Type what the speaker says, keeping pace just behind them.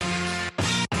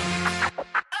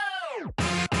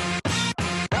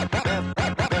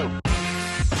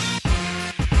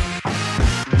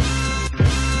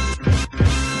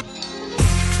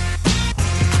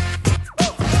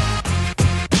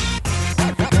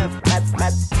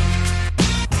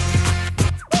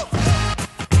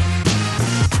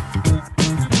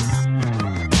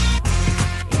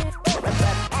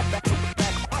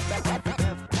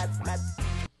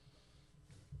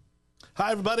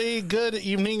Hi, everybody. Good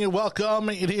evening and welcome.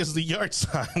 It is the Yard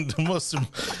Sign, the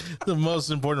most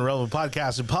important relevant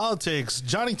podcast in politics.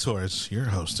 Johnny Torres, your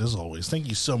host, as always. Thank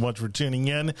you so much for tuning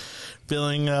in.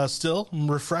 Feeling still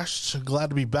refreshed.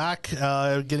 Glad to be back.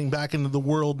 Getting back into the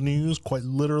world news, quite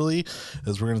literally,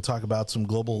 as we're going to talk about some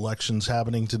global elections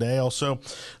happening today. Also,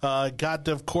 got,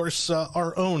 of course,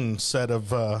 our own set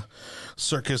of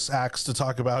circus acts to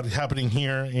talk about happening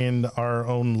here in our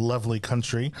own lovely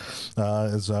country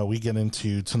as we get into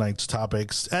tonight's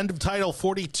topics. End of Title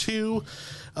 42,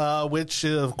 which,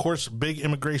 of course, big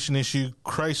immigration issue,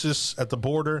 crisis at the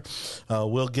border.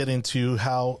 We'll get into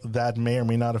how that may or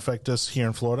may not affect us here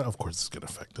in Florida. Of course, it's going to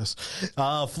affect us.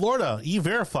 Florida,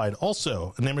 E-Verified,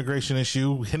 also an immigration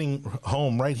issue hitting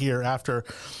home right here after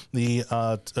the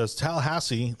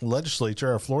Tallahassee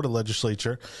legislature, our Florida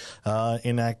legislature,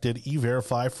 enacted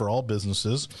E-Verify for all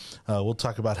businesses. We'll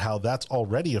talk about how that's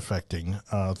already affecting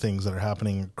things that are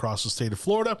happening across the state of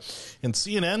Florida. And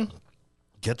CNN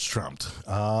gets trumped.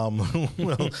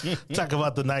 We'll talk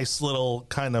about the nice little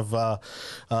kind of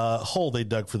hole they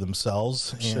dug for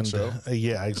themselves. And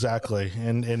yeah, exactly.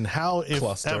 And how,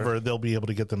 if ever, they'll be able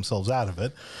to get themselves out of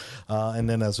it. And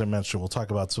then, as I mentioned, we'll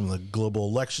talk about some of the global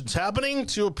elections happening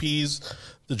to appease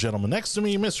the gentleman next to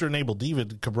me, Mr. Enable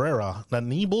David Cabrera.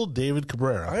 Enable David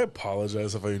Cabrera. I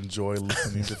apologize if I enjoy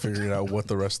listening to figuring out what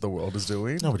the rest of the world is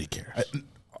doing. Nobody cares.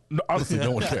 Honestly,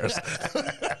 no one cares.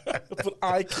 But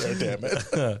I care, damn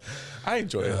it. I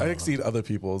enjoy it. I exceed other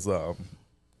people's,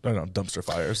 dumpster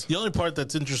fires. The only part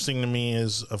that's interesting to me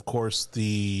is, of course,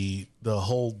 the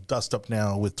whole dust up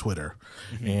now with Twitter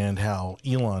and how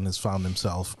Elon has found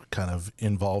himself kind of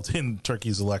involved in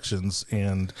Turkey's elections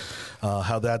and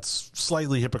how that's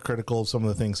slightly hypocritical of some of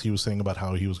the things he was saying about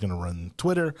how he was going to run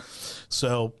Twitter.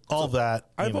 So that,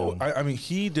 I mean,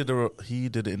 he did an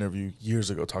interview years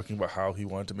ago talking about how he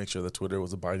wanted to make sure that Twitter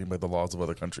was abiding by the laws of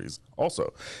other countries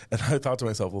also. And I thought to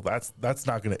myself, well, that's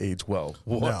not going to age well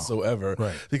whatsoever.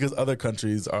 Right. Because other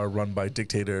countries are run by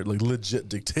legit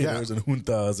dictators and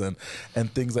juntas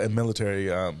and things like military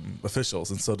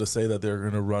officials. And so to say that they're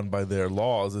going to run by their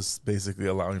laws is basically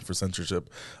allowing for censorship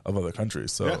of other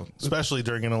countries. So especially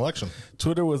during an election.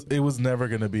 Twitter was never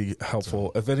going to be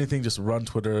helpful. If anything, just run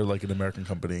Twitter like an American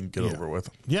company and get over with.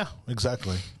 Yeah,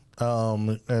 exactly.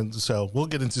 And so we'll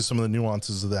get into some of the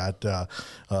nuances of that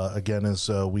again as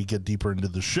we get deeper into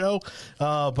the show.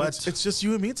 But it's just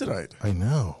you and me tonight. I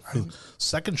know.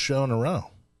 Second show in a row.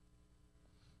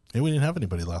 Hey, we didn't have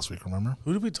anybody last week, remember?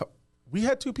 Who did we talk? We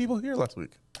had two people here last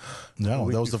week. No,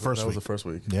 that was the first week. That was the first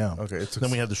week. Yeah. Okay. Then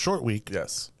we had the short week.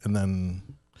 Yes. And then...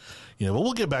 yeah, but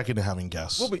we'll get back into having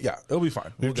guests. It'll be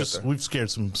fine. We've scared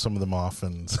some of them off,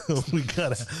 and so we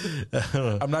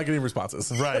gotta. I'm not getting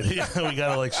responses. Right? Yeah, we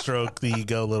gotta stroke the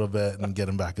ego a little bit and get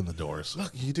them back in the doors.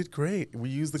 Look, you did great. We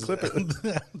used the clip. It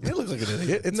looks like an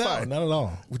idiot. It's fine. Not at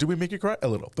all. Did we make you cry a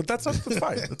little? But that's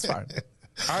fine. That's fine.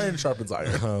 Iron sharpens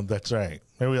iron. That's right.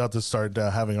 Maybe we'll have to start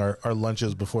having our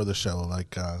lunches before the show.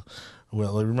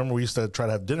 Well, remember we used to try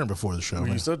to have dinner before the show.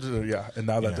 We used to do, and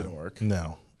now that didn't work.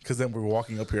 No. Because then we're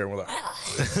walking up here and we're like,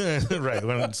 right,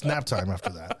 when it's nap time after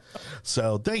that.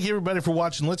 So thank you, everybody, for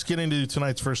watching. Let's get into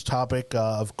tonight's first topic.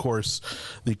 Of course,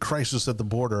 the crisis at the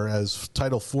border as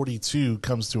Title 42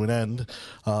 comes to an end.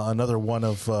 Another one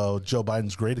of Joe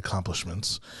Biden's great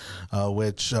accomplishments,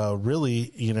 which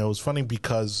really, was funny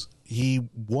because he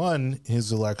won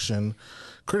his election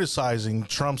criticizing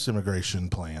Trump's immigration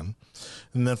plan.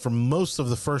 And then for most of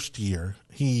the first year,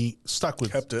 he stuck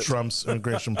with Trump's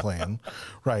immigration plan.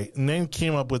 Right. And then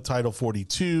came up with Title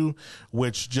 42,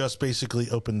 which just basically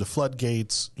opened the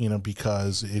floodgates,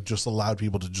 because it just allowed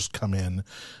people to just come in,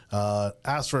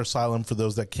 ask for asylum for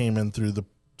those that came in through the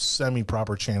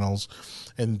semi-proper channels,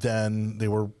 and then they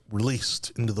were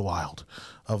released into the wild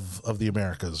of the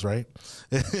Americas, right?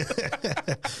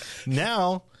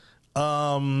 Now...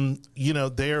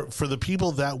 they're for the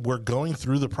people that were going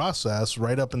through the process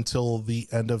right up until the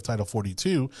end of Title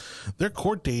 42, their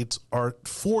court dates are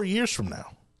 4 years from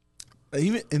now.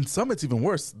 Even in some, it's even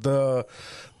worse. The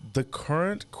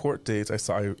current court dates, I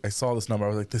saw this number. I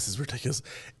was like, this is ridiculous.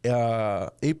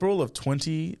 April of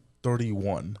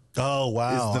 2031. Oh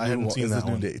wow! I haven't seen that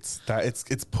new one. Dates. That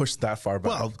it's pushed that far back.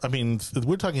 Well, I mean,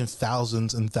 we're talking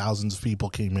thousands and thousands of people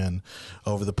came in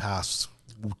over the past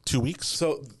 2 weeks.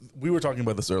 So we were talking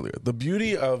about this earlier. The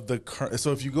beauty of the current,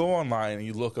 so if you go online and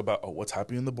you look about what's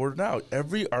happening in the border now,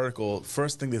 every article,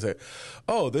 first thing they say,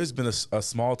 there's been a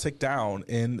small tick down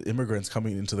in immigrants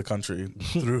coming into the country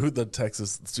through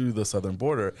the southern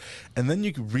border. And then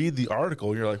you can read the article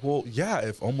and you're like, well, yeah,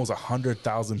 if almost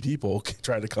 100,000 people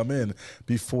tried to come in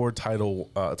before Title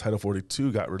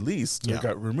 42 got released or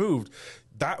got removed,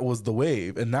 that was the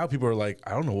wave. And now people are like,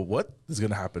 I don't know what is going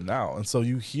to happen now. And so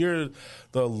you hear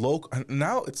the local,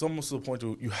 now it's almost to the point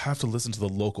where you have to listen to the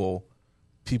local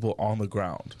people on the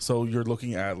ground. So you're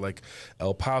looking at like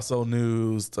El Paso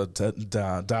news,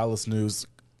 Dallas news,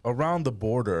 around the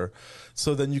border,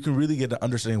 so then you can really get an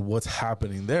understanding of what's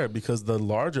happening there, because the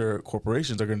larger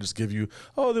corporations are going to just give you,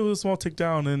 oh, there was a small tick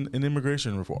down in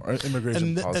immigration reform,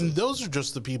 immigration policy. And those are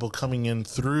just the people coming in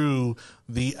through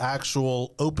the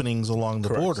actual openings along the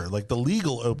border, like the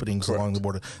legal openings along the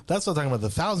border. That's not talking about the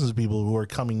thousands of people who are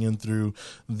coming in through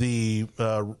the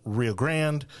Rio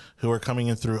Grande, who are coming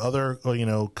in through other,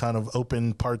 kind of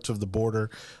open parts of the border,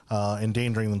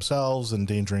 endangering themselves,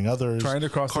 endangering others. Trying to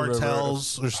cross the river.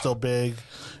 Cartels are still big.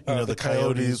 The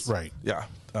coyotes, right? Yeah.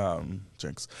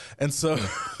 Jinx. And so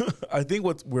I think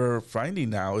what we're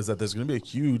finding now is that there's going to be a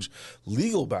huge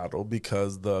legal battle,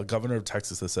 because the governor of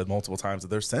Texas has said multiple times that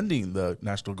they're sending the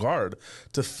National Guard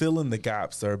to fill in the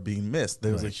gaps that are being missed.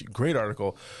 There was a great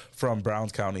article from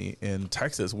Browns County in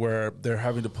Texas where they're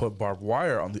having to put barbed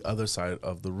wire on the other side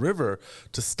of the river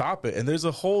to stop it. And there's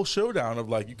a whole showdown of,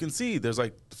 like, you can see there's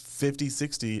like 50,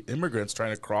 60 immigrants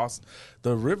trying to cross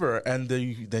the river, and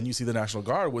then you see the National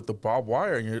Guard with the barbed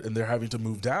wire, and they're having to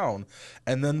move down.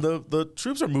 And then the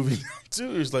troops are moving down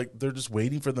too. It's like they're just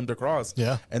waiting for them to cross,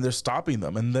 and they're stopping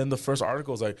them. And then the first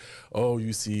article is like, oh,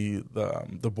 you see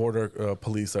the border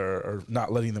police are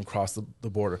not letting them cross the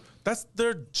border. That's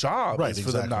their job, is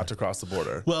for them not to cross the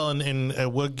border. Well, and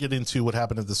we'll get into what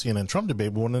happened at the CNN Trump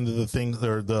debate, but one of the things,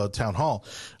 or the town hall,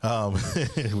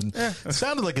 it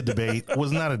sounded like a debate,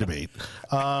 was not a debate.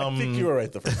 I think you were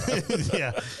right the first time.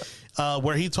 Yeah.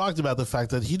 Where he talked about the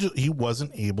fact that he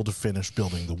wasn't able to finish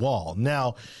building the wall.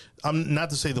 Now,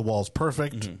 not to say the wall's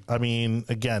perfect. I mean,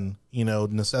 again,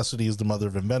 necessity is the mother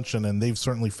of invention, and they've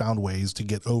certainly found ways to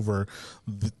get over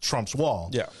Trump's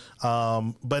wall. Yeah.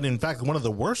 But in fact, one of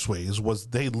the worst ways was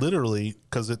they literally,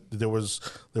 because there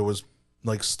was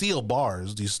like steel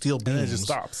bars, these steel beams. And it just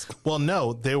stops. Well,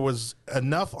 no, there was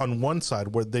enough on one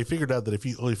side where they figured out that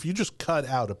if you just cut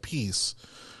out a piece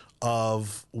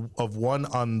of one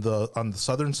on the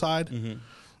southern side,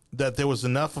 that there was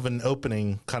enough of an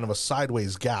opening, kind of a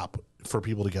sideways gap, for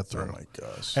people to get through. Oh my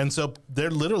gosh. And so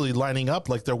they're literally lining up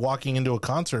like they're walking into a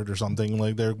concert or something,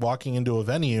 like they're walking into a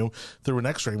venue through an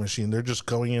x-ray machine. They're just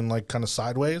going in like kind of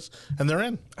sideways, and they're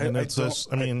in. And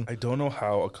I don't know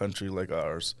how a country like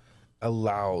ours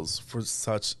allows for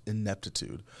such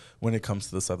ineptitude when it comes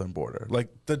to the southern border. Like,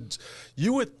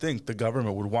 you would think the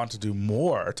government would want to do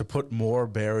more to put more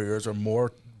barriers or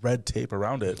more red tape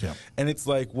around it. Yeah. And it's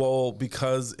like, well,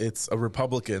 because it's a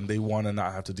Republican, they want to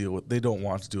not have to they don't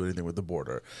want to do anything with the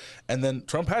border. And then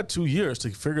Trump had 2 years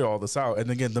to figure all this out. And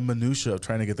again, the minutia of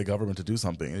trying to get the government to do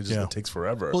something, it takes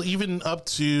forever. Well, even up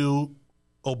to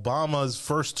Obama's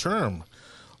first term,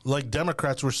 like,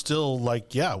 Democrats were still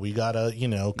like, we gotta,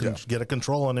 get a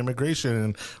control on immigration,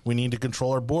 and we need to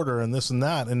control our border, and this and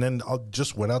that, and then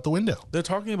just went out the window. They're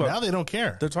talking about, now they don't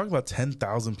care. They're talking about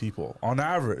 10,000 people on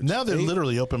average. Now they're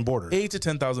literally open borders. 8 to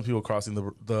 10,000 people crossing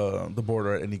the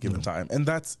border at any given time, and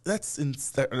that's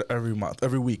every month,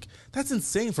 every week. That's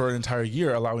insane for an entire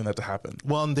year, allowing that to happen.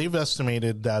 Well, and they've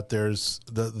estimated that there's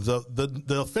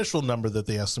the official number that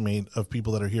they estimate of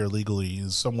people that are here illegally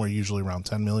is somewhere usually around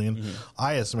 10 million.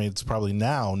 I estimate it's probably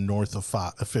now north of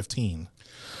 15.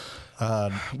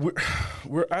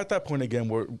 We're at that point again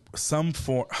where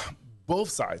both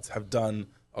sides have done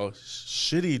a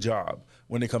shitty job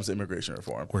when it comes to immigration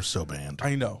reform. We're so banned.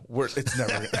 I know. It's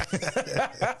never.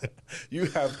 You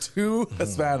have two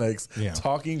Hispanics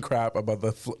talking crap about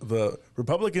the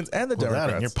Republicans and the Democrats.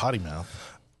 That in your potty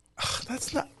mouth.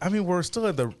 That's not. I mean, we're still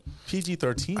at the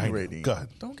PG-13 rating. Go ahead.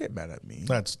 Don't get mad at me.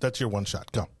 That's your one shot.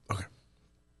 Go. Okay.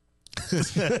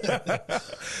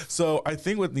 So I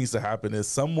think what needs to happen is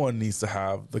someone needs to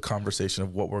have the conversation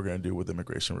of what we're going to do with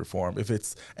immigration reform.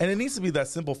 And it needs to be that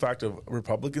simple fact of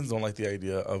Republicans don't like the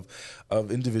idea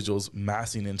of individuals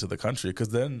massing into the country, because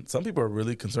then some people are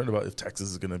really concerned about if Texas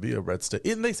is going to be a red state.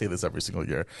 And they say this every single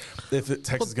year. If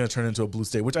Texas is going to turn into a blue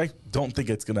state, which I don't think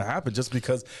it's going to happen, just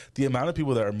because the amount of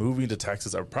people that are moving to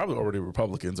Texas are probably already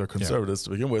Republicans or conservatives to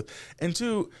begin with. And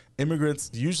two, immigrants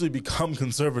usually become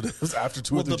conservatives after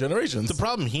two or three generations. The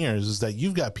problem here is that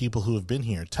you've got people who have been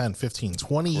here 10, 15,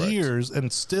 20 years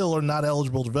and still are not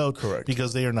eligible to vote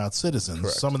because they are not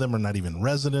citizens. Some of them are not even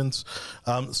residents.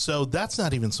 So that's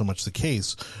not even so much the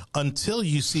case until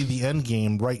you see the end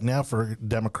game right now for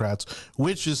Democrats,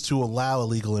 which is to allow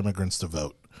illegal immigrants to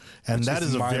vote. And that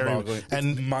is a very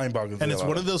mind-boggling. And it's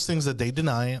one of those things that they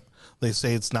deny it. They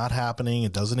say it's not happening.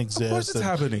 It doesn't exist. Of course it's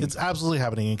happening. It's absolutely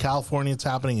happening. In California, it's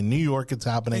happening. In New York, it's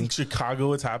happening. In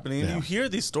Chicago, it's happening. And you hear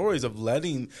these stories of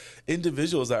letting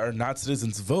individuals that are not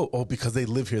citizens vote. Oh, because they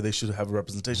live here, they should have a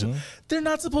representation. They're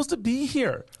not supposed to be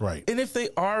here. Right. And if they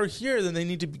are here, then they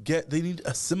need to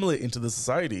assimilate into the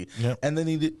society. Yep. And they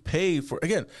need to pay for,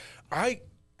 again, I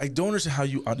don't understand how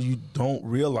you don't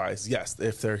realize, yes,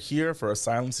 if they're here for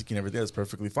asylum seeking and everything, that's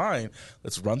perfectly fine.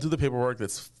 Let's run through the paperwork.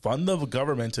 Let's fund the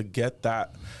government to get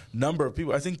that number of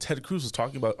people. I think Ted Cruz was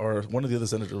talking about, or one of the other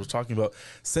senators was talking about,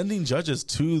 sending judges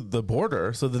to the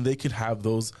border so then they can have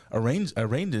those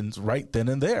arraignments right then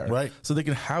and there. Right. So they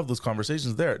can have those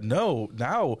conversations there. No,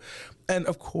 now, and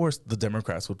of course the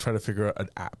Democrats will try to figure out an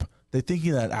app. They're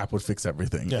thinking that app would fix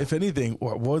everything. Yeah. If anything, do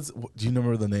you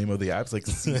remember the name of the apps? Like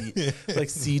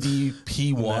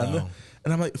CDP1? No.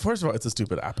 And I'm like, first of all, it's a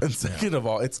stupid app. And second of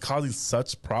all, it's causing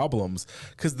such problems.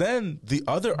 Because then the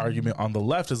other argument on the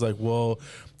left is like, well,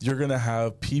 you're going to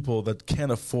have people that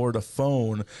can't afford a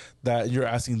phone that you're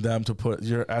asking them to put,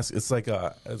 it's like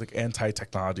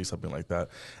anti-technology, something like that.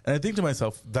 And I think to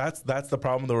myself, that's the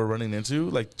problem that we're running into.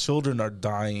 Like, children are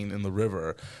dying in the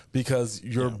river because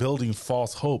you're building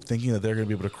false hope, thinking that they're going to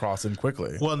be able to cross in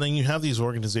quickly. Well, and then you have these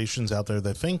organizations out there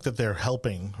that think that they're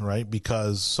helping, right?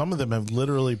 Because some of them have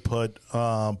literally put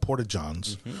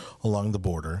porta-johns along the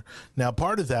border. Now,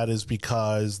 part of that is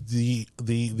because the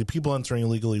people entering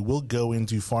illegally will go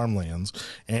into farmlands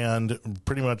and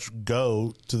pretty much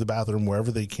go to the bathroom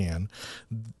wherever they can.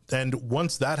 And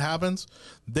once that happens,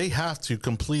 they have to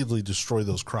completely destroy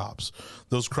those crops.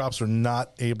 Those crops are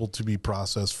not able to be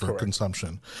processed for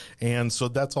consumption. And so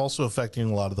that's also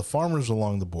affecting a lot of the farmers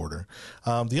along the border.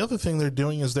 The other thing they're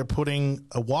doing is they're putting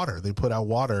water. They put out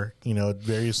water, at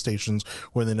various stations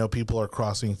where they know people are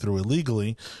crossing through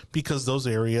illegally, because those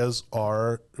areas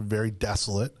are very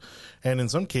desolate. And in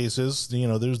some cases,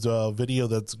 there's a video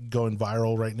that's going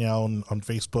viral right now on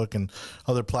Facebook and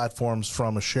other platforms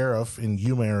from a sheriff in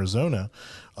Yuma, Arizona,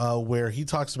 where he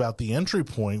talks about the entry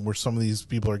point where some of these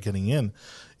people are getting in.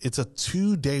 It's a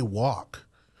 2-day walk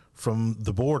from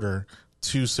the border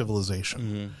to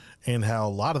civilization, and how a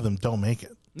lot of them don't make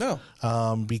it. No.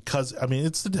 Because,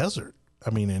 it's the desert.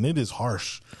 And it is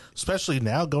harsh, especially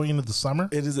now going into the summer.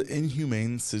 It is an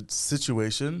inhumane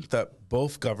situation that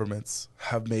both governments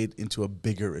have made into a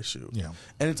bigger issue. Yeah.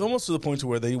 And it's almost to the point to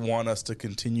where they want us to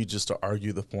continue just to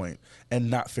argue the point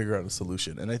and not figure out a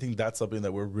solution. And I think that's something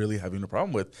that we're really having a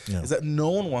problem with, is that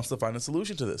no one wants to find a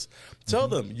solution to this. Tell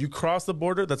them, you cross the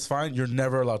border, that's fine, you're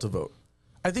never allowed to vote.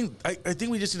 I think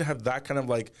we just need to have that kind of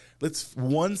let's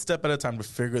one step at a time to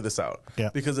figure this out. Yeah.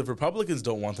 Because if Republicans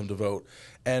don't want them to vote,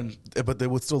 but they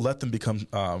would still let them become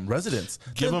residents,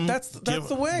 that's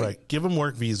the way. Right. Give them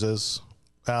work visas,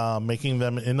 making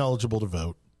them ineligible to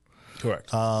vote.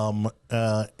 Correct. Obviously,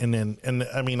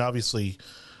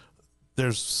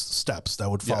 there's steps that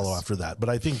would follow after that. But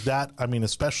I think that,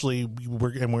 especially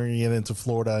we're going to get into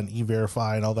Florida and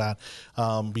E-Verify and all that,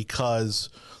 because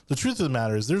the truth of the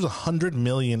matter is there's 100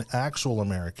 million actual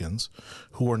Americans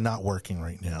who are not working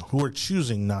right now, who are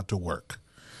choosing not to work.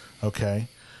 Okay.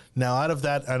 Now, out of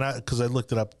that, because I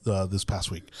looked it up this past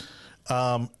week,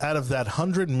 out of that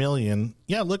 100 million,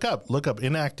 look up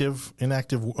inactive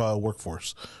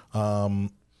workforce. Out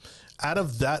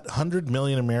of that 100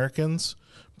 million Americans,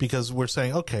 because we're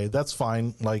saying, okay, that's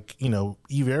fine,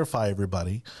 E-Verify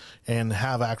everybody and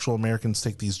have actual Americans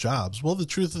take these jobs. Well, the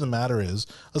truth of the matter is,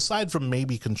 aside from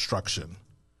maybe construction,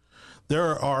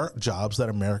 there are jobs that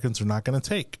Americans are not going to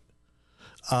take.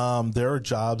 There are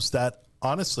jobs that,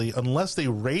 honestly, unless they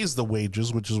raise the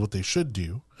wages, which is what they should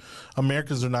do,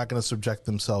 Americans are not going to subject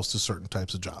themselves to certain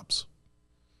types of jobs.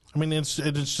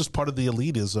 It's just part of the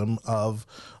elitism of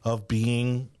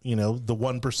being, the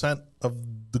 1%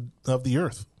 of the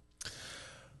earth.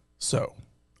 So,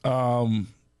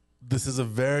 this is a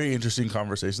very interesting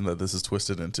conversation that this is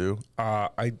twisted into.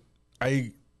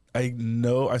 I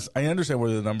know, I understand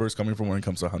where the number is coming from when it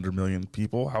comes to 100 million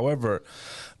people. However,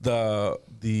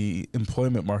 the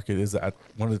employment market is at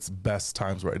one of its best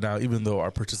times right now, even though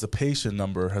our participation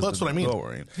number has been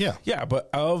lowering. Yeah, but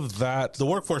of that, the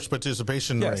workforce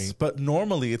participation rate. But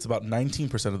normally it's about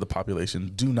 19% of the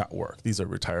population do not work. These are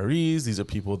retirees. These are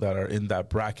people that are in that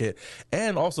bracket,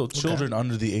 and also children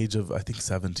under the age of, I think,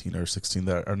 17 or 16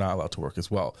 that are not allowed to work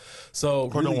as well. So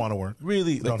or don't want to work.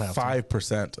 Really, like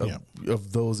 5%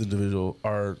 of those those individuals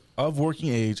are of working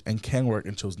age and can work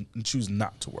and choose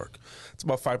not to work. It's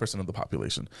about 5% of the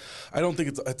population. I don't think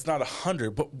it's not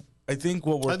 100, but I think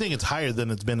I think it's higher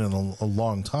than it's been in a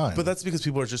long time. But that's because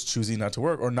people are just choosing not to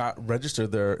work or not register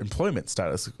their employment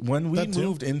status. When we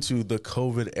moved into the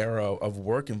COVID era of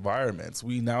work environments,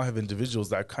 we now have individuals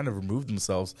that kind of removed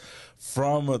themselves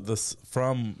from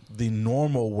the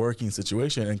normal working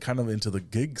situation and kind of into the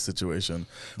gig situation,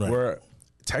 where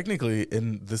technically,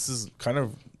 and this is kind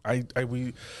of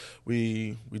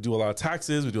we do a lot of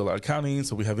taxes, we do a lot of accounting,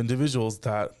 so we have individuals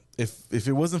that if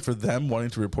it wasn't for them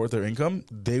wanting to report their income,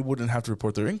 they wouldn't have to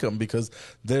report their income because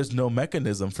there's no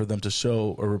mechanism for them to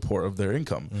show a report of their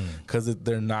income because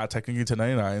they're not technically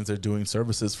 1099s. They're doing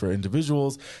services for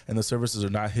individuals, and the services are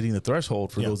not hitting the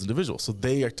threshold for those individuals. So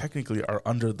they are technically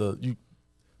under the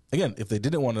again, if they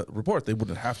didn't want to report, they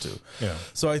wouldn't have to. Yeah.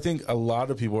 So I think a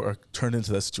lot of people are turned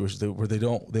into that situation where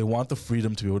they want the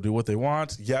freedom to be able to do what they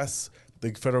want. Yes,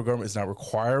 the federal government is not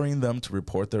requiring them to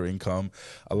report their income.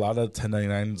 A lot of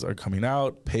 1099s are coming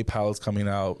out. PayPal is coming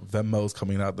out. Venmo is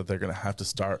coming out that they're going to have to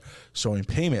start showing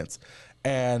payments.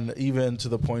 And even to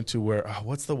the point to where,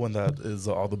 what's the one that is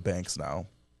all the banks now?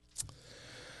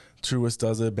 Truist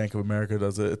does it. Bank of America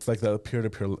does it. It's like that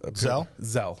peer-to-peer.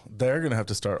 Zelle. They're going to have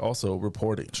to start also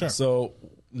reporting. Sure. So,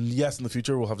 yes, in the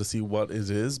future, we'll have to see what it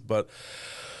is. But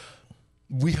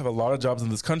we have a lot of jobs in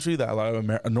this country that a lot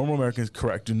of normal Americans,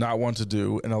 do not want to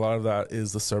do. And a lot of that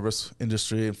is the service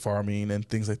industry and farming and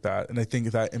things like that. And I think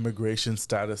that immigration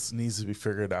status needs to be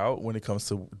figured out when it comes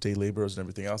to day laborers and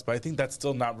everything else. But I think that's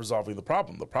still not resolving the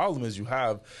problem. The problem is you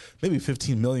have maybe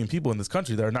 15 million people in this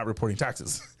country that are not reporting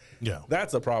taxes. Yeah.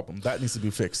 That's a problem. That needs to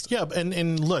be fixed. Yeah,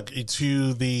 and look,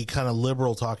 to the kind of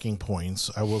liberal talking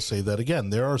points, I will say that, again,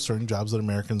 there are certain jobs that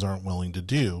Americans aren't willing to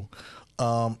do.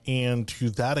 And to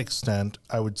that extent,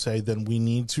 I would say then we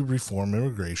need to reform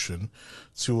immigration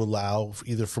to allow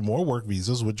either for more work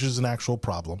visas, which is an actual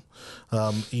problem.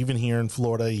 Even here in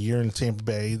Florida, here in Tampa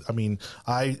Bay, I mean,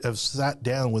 I have sat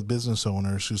down with business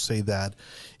owners who say that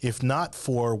if not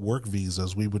for work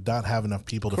visas, we would not have enough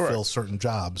people to fill certain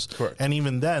jobs. And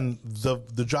even then,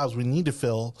 the jobs we need to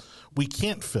fill, we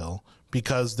can't fill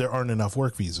because there aren't enough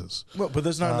work visas. Well, but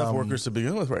there's not enough workers to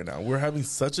begin with right now. We're having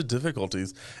such a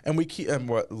difficulties, and we keep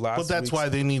But that's why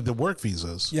they need the work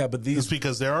visas. Yeah, but it's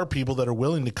because there are people that are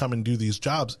willing to come and do these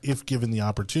jobs if given the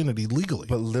opportunity legally.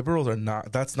 But liberals are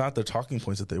not. That's not the talking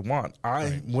points that they want.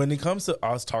 When it comes to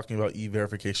us talking about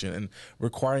e-verification and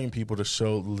requiring people to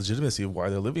show legitimacy of why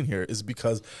they're living here, is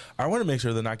because I want to make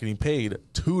sure they're not getting paid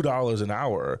 $2 an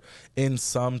hour in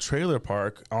some trailer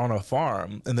park on a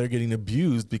farm, and they're getting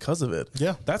abused because of it.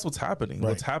 Yeah, that's what's happening.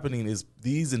 What's happening is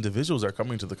these individuals are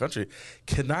coming to the country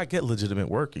cannot get legitimate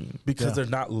working because they're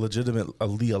not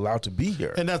legitimately allowed to be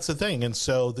here. And that's the thing. And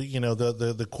so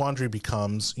the quandary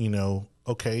becomes,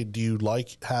 okay, do you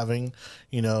like having,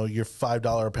 your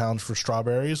 $5 a pound for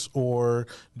strawberries, or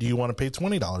do you want to pay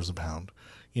 $20 a pound?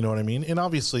 You know what I mean? And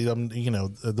obviously,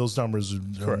 those numbers,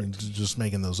 I'm just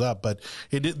making those up. But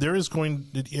there is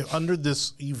under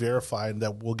this E-Verify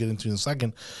that we'll get into in a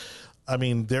second, I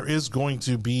mean, there is going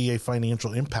to be a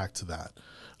financial impact to that.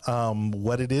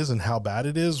 What it is and how bad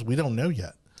it is, we don't know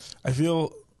yet. I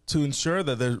feel to ensure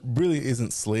that there really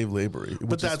isn't slave labor,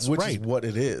 which is what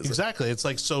it is. Exactly. It's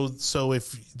like, so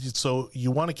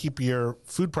you want to keep your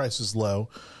food prices low,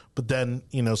 but then,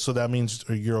 so that means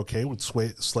you're okay with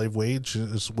slave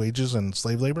wages and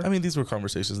slave labor? I mean, these were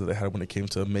conversations that they had when it came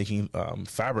to making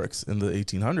fabrics in the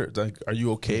 1800s. Like, are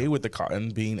you okay with the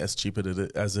cotton being as cheap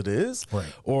as it is? Right.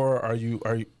 Or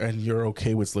and you're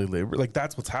okay with slave labor? Like,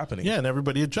 that's what's happening. Yeah, and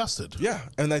everybody adjusted. Yeah,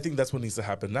 and I think that's what needs to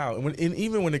happen now. And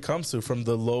even when it comes to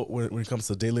when it comes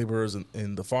to day laborers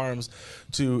in the farms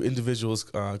to individuals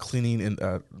cleaning in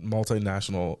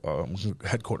multinational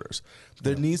headquarters,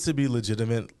 there needs to be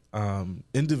legitimate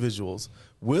individuals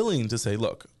willing to say,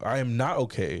 look, I am not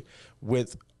okay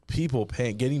with people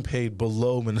getting paid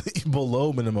below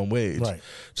minimum wage,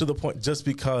 to the point just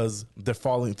because they're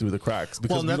falling through the cracks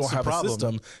because we don't have a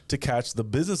system to catch the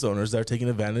business owners that are taking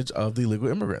advantage of the illegal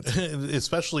immigrants,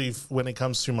 especially when it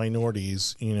comes to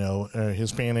minorities,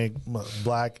 Hispanic,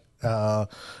 Black,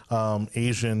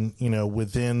 Asian,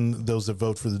 within those that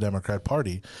vote for the Democrat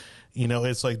Party.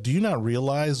 It's like, do you not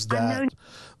realize that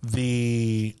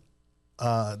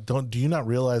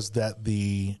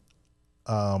the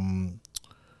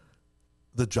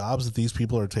jobs that these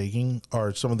people are taking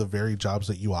are some of the very jobs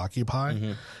that you occupy?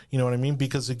 Mm-hmm. You know what I mean?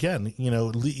 Because again,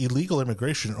 illegal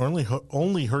immigration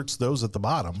only hurts those at the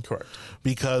bottom. Correct.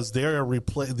 Because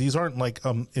these aren't like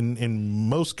in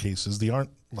most cases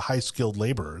high skilled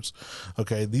laborers.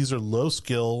 Okay, these are low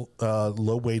skill,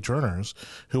 low wage earners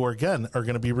who are going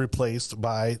to be replaced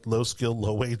by low skilled,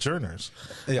 low wage earners.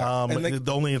 Yeah.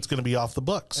 Only it's going to be off the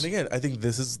books. And again, I think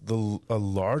this is a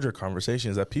larger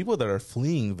conversation, is that people that are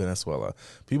fleeing Venezuela,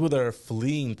 people that are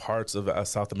fleeing parts of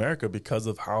South America because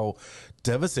of how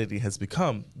devastating it has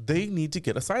become, they need to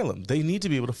get asylum. They need to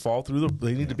be able to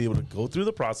they need to be able to go through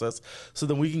the process so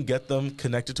that we can get them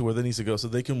connected to where they need to go so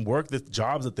they can work the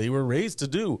jobs that they were raised to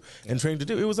do and trained to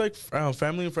do. It was like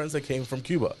family and friends that came from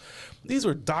Cuba. These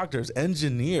were doctors,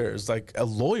 engineers, like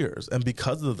lawyers. And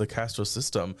because of the Castro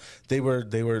system, they were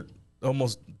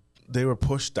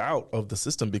pushed out of the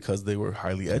system because they were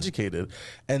highly educated.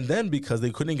 And then because they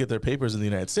couldn't get their papers in the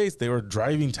United States, they were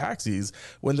driving taxis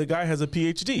when the guy has a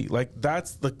PhD. Like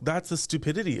that's the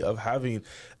stupidity of having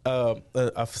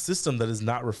a system that is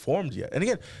not reformed yet. And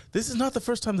again, this is not the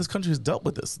first time this country has dealt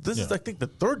with this. This is, I think, the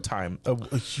third time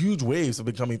a huge waves have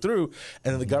been coming through,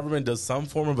 and then the government does some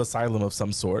form of asylum of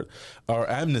some sort or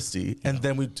amnesty, and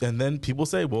then people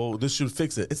say, well, this should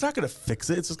fix it. It's not going to fix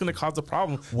it. It's just going to cause a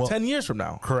problem 10 years from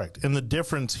now. Correct. And the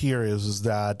difference here is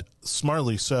that,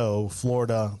 smartly so,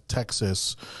 Florida,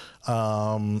 Texas,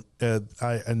 I'm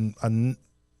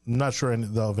not sure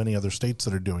of any other states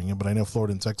that are doing it, but I know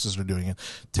Florida and Texas are doing it,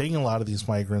 taking a lot of these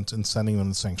migrants and sending them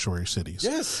to sanctuary cities.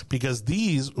 Yes. Because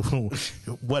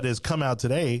what has come out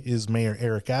today is Mayor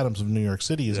Eric Adams of New York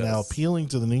City is now appealing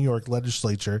to the New York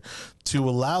legislature to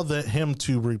allow him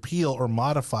to repeal or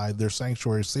modify their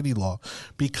sanctuary city law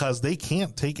because they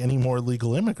can't take any more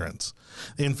illegal immigrants.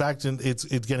 In fact, it's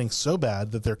getting so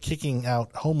bad that they're kicking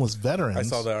out homeless veterans. I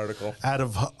saw that article. Out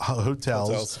of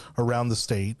hotels around the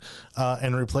state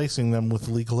and replacing them with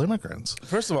legal immigrants.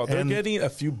 First of all, they're getting a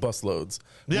few busloads.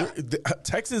 Yeah.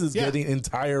 Texas is getting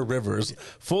entire rivers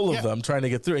full of them trying to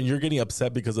get through, and you're getting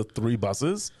upset because of 3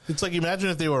 buses. It's like, imagine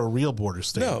if they were a real border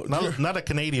state. No, not a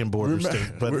Canadian border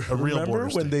state, but a real border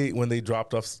state. Remember when they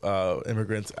dropped off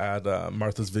immigrants at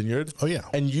Martha's Vineyard? Oh, yeah.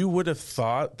 And you would have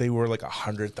thought they were like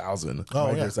 100,000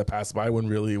 migrants that passed by, when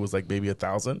really it was like maybe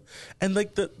 1,000. And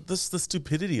like the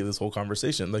stupidity of this whole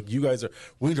conversation. Like, you guys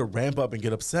we need to ramp up and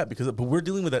get upset but we're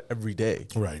dealing with that every day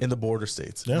in the border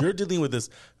states. Yeah. You're dealing with this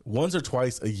once or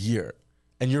twice a year,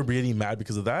 and you're getting mad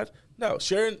because of that. No,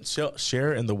 share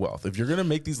in the wealth. If you're going to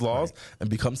make these laws and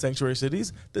become sanctuary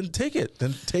cities, then take it.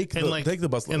 Then take the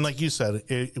bus loads. And like you said,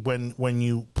 when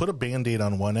you put a Band-Aid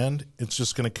on one end, it's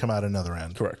just going to come out another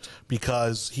end. Correct.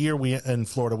 Because here in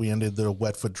Florida, we ended the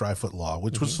wet foot, dry foot law,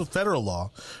 which was a federal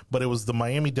law, but it was the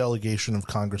Miami delegation of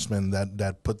congressmen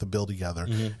that put the bill together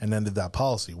and ended that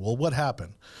policy. Well, what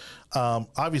happened?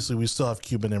 Obviously, we still have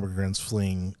Cuban immigrants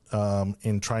fleeing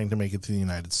and trying to make it to the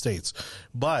United States.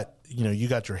 But, you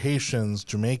got your Haitians,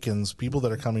 Jamaicans, people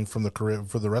that are coming from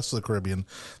for the rest of the Caribbean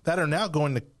that are now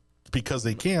going to, because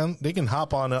they can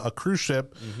hop on a cruise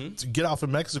ship to get off of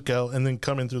Mexico and then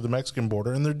come in through the Mexican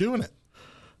border, and they're doing it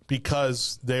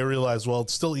because they realize, well,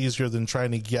 it's still easier than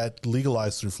trying to get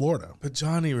legalized through Florida. But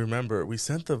Johnny, remember, we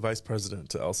sent the vice president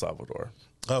to El Salvador.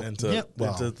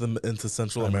 Into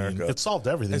Central America. It solved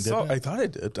everything, didn't it? I thought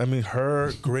it did. I mean,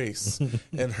 her grace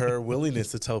and her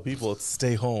willingness to tell people to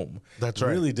stay home. That's right.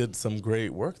 Really did some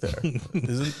great work there.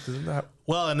 Isn't that?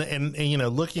 Well,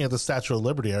 and looking at the Statue of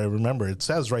Liberty, I remember it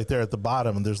says right there at the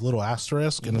bottom, and there's a little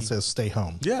asterisk, and it says "Stay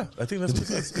home." Yeah, I think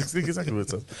that's exactly what it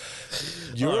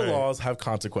says. Your laws have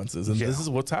consequences, and this is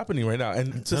what's happening right now.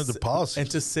 And the policy. And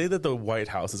to say that the White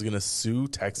House is going to sue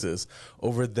Texas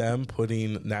over them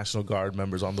putting National Guard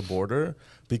members on the border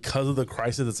because of the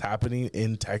crisis that's happening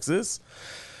in Texas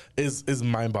is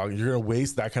mind-boggling. You're going to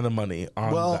waste that kind of money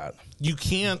on that. You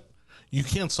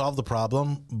can't solve the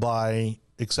problem by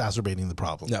exacerbating the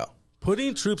problem. No.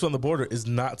 Putting troops on the border is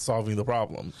not solving the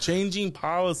problem. Changing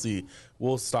policy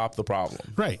will stop the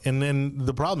problem. Right. And then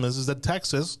the problem is that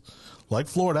Texas, like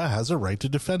Florida, has a right to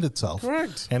defend itself.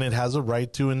 Correct. And it has a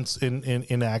right to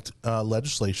enact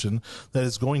legislation that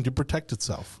is going to protect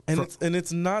itself. And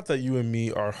it's not that you and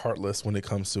me are heartless when it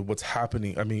comes to what's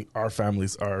happening. I mean, our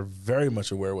families are very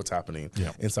much aware of what's happening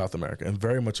in South America and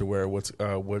very much aware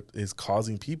of what is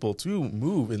causing people to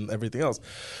move and everything else.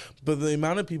 But the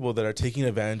amount of people that are taking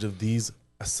advantage of these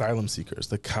asylum seekers,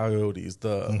 the coyotes,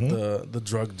 the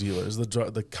drug dealers,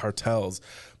 the cartels,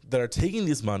 that are taking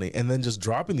this money and then just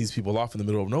dropping these people off in the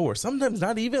middle of nowhere, sometimes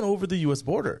not even over the U.S.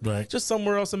 border, Right. just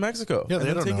somewhere else in Mexico. Yeah, And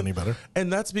they then don't know any better.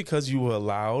 And that's because you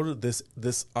allowed this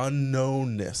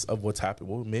unknownness of what's happening.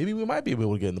 Well, maybe we might be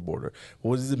able to get in the border.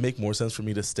 Well, does it make more sense for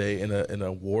me to stay in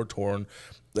a war-torn,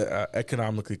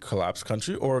 economically collapsed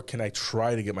country, or can I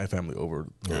try to get my family over?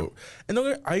 Yeah. And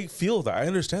I feel that, I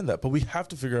understand that, but we have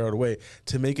to figure out a way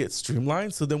to make it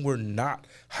streamlined so then we're not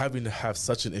having to have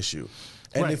such an issue.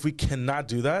 And Right. if we cannot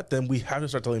do that, then we have to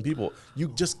start telling people, you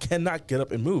just cannot get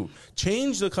up and move.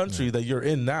 Change the country that you're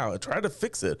in now and try to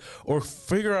fix it, or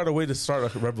figure out a way to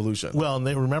start a revolution. Well, and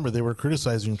they were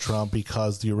criticizing Trump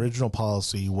because the original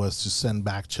policy was to send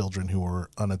back children who were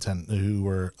unattended,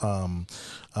 who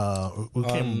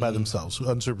came by themselves,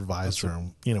 unsupervised,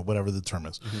 or whatever the term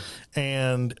is. Mm-hmm.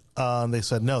 And they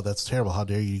said, no, that's terrible. How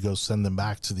dare you go send them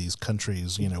back to these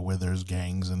countries, where there's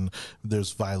gangs and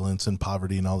there's violence and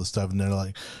poverty and all this stuff. And they're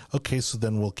like, okay, so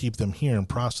then we'll keep them here and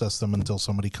process them until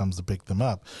somebody comes to pick them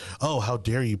up. Oh, how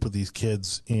dare you put these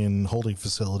kids in holding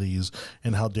facilities,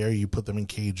 and how dare you put them in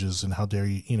cages, and how dare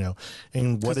you,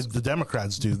 and what did the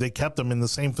Democrats do? They kept them in the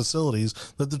same facilities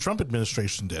that the Trump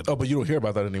administration did. Oh, but you don't hear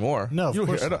about that anymore. No, of you don't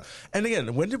course hear not. And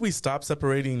again, when did we stop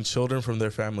separating children from their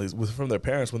families, from their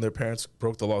parents, when their parents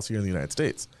broke the laws here in the United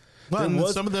States? Well, and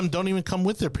some of them don't even come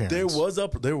with their parents. There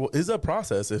is a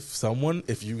process.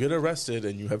 If you get arrested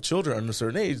and you have children under a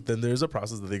certain age, then there's a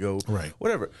process that they go, Right.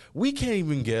 whatever. We can't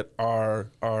even get our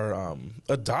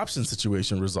adoption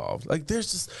situation resolved. Like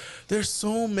there's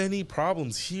so many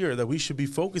problems here that we should be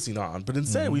focusing on, but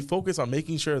instead we focus on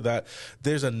making sure that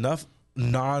there's enough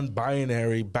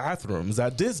non-binary bathrooms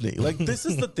at Disney. Like this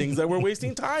is the things that we're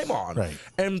wasting time on, Right.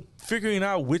 and figuring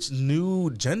out which new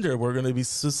gender we're going to be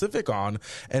specific on,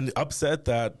 and upset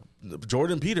that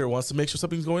Jordan Peter wants to make sure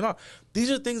something's going on.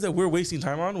 These are things that we're wasting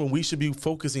time on when we should be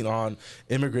focusing on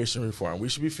immigration reform. We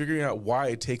should be figuring out why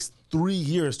it takes 3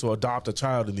 years to adopt a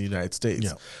child in the United States.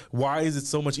 Yeah. Why is it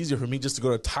so much easier for me just to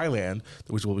go to Thailand,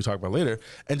 which we'll be talking about later,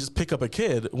 and just pick up a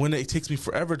kid when it takes me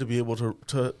forever to be able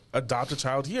to adopt a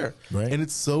child here? Right. And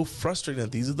it's so frustrating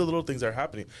that these are the little things that are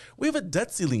happening. We have a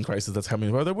debt ceiling crisis that's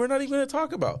happening that we're not even going to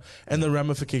talk about. And the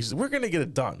ramifications, we're going to get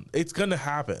it done. It's going to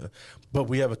happen. But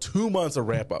we have 2 months of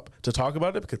ramp up to talk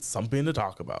about it because it's something to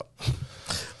talk about.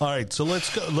 All right, so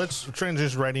let's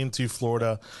transition right into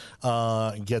Florida,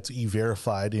 get to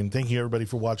E-Verified. And thank you, everybody,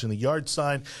 for watching The Yard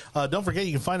Sign. Don't forget,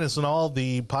 you can find us on all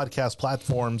the podcast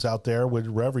platforms out there.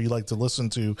 Wherever you like to listen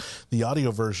to the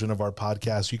audio version of our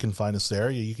podcast, you can find us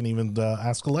there. You can even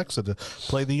ask Alexa to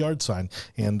play The Yard Sign,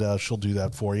 and she'll do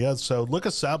that for you. So look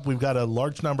us up. We've got a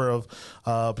large number of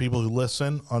people who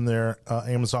listen on their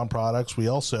Amazon products. We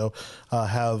also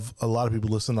have a lot of people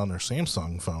listen on their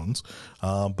Samsung phones.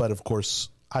 But, of course,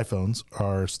 iPhones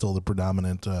are still the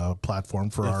predominant platform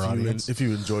for our audience. If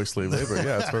you enjoy slave labor,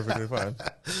 yeah, it's perfectly fine.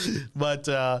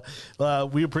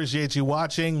 But we appreciate you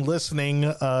watching, listening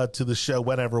to the show,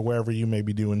 wherever you may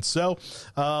be doing so.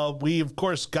 We, of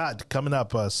course, got coming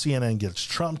up CNN Gets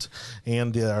Trumped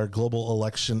and our global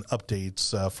election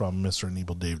updates from Mr.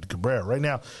 Aníbal David Cabrera. Right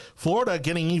now, Florida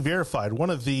getting E-Verified. One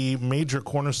of the major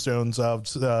cornerstones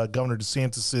of Governor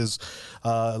DeSantis's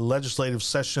legislative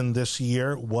session this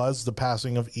year was the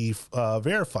passing of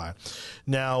E-Verify.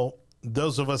 Now,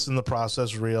 those of us in the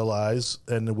process realize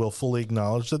and will fully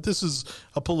acknowledge that this is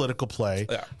a political play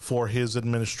for his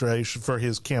administration, for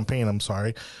his campaign,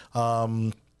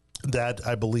 that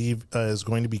I believe is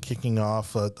going to be kicking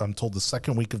off, I'm told, the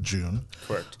second week of June.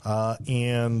 Correct.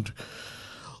 And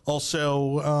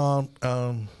also,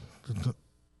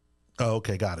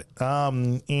 okay, got it.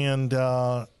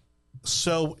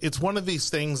 So it's one of these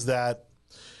things that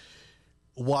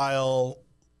while,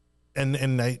 and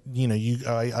I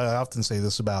often say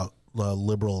this about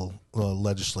liberal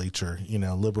legislature,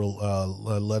 liberal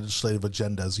legislative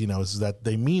agendas, is that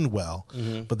they mean well,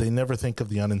 but they never think of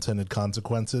the unintended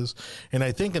consequences. And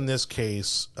I think in this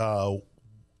case,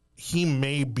 he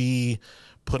may be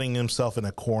putting himself in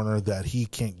a corner that he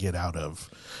can't get out of,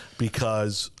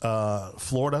 because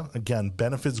Florida, again,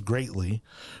 benefits greatly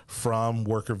from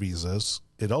worker visas.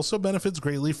 It also benefits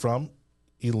greatly from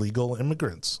illegal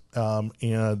immigrants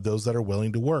and those that are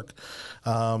willing to work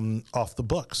off the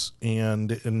books.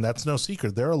 And that's no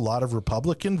secret. There are a lot of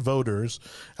Republican voters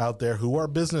out there who are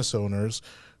business owners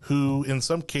who, in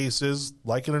some cases,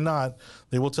 like it or not,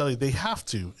 they will tell you they have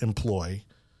to employ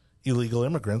illegal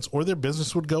immigrants or their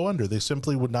business would go under. They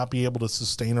simply would not be able to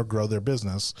sustain or grow their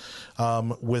business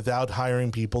without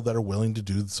hiring people that are willing to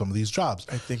do some of these jobs.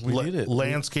 I think we need it.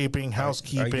 Landscaping,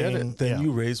 housekeeping. I get it. Then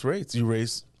you raise rates. You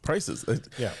raise prices.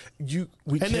 Yeah.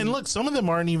 And look, some of them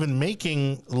aren't even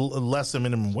making less than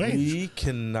minimum wage. We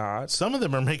cannot. Some of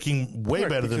them are making way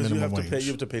better than minimum wage.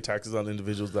 You have to pay taxes on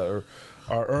individuals that are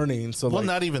earning. So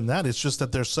not even that. It's just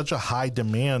that there's such a high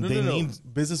demand.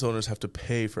 Business owners have to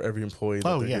pay for every employee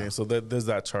that they're getting. So there's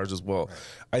that charge as well. Right.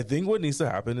 I think what needs to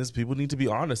happen is people need to be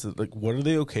honest. Like, what are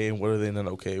they okay and what are they not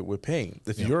okay with paying?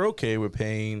 If you're okay with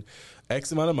paying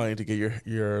X amount of money to get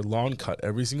your lawn cut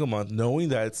every single month, knowing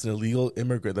that it's an illegal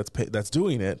immigrant that's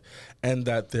doing it, and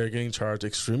that they're getting charged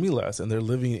extremely less, and they're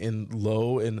living in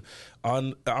low and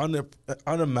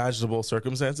unimaginable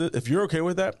circumstances. If you're okay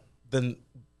with that, then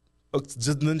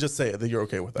just say it that you're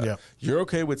okay with that. Yeah. You're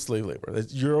okay with slave labor.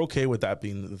 You're okay with that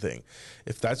being the thing.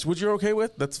 If that's what you're okay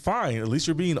with, that's fine. At least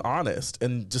you're being honest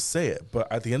and just say it. But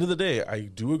at the end of the day, I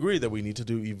do agree that we need to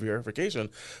do e-verification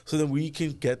so that we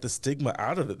can get the stigma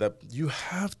out of it. That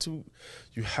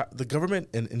the government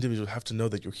and individuals have to know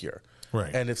that you're here.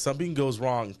 Right. And if something goes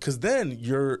wrong, because then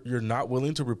you're not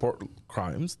willing to report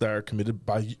crimes that are committed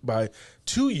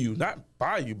to you, not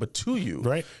by you, but to you.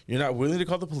 Right. You're not willing to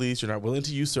call the police. You're not willing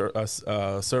to use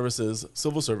services,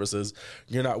 civil services.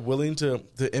 You're not willing to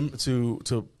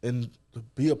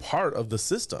be a part of the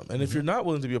system. And if you're not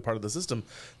willing to be a part of the system,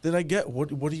 then I get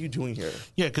what are you doing here?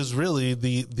 Yeah, because really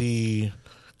the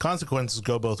consequences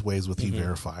go both ways with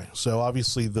E-Verify. So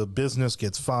obviously the business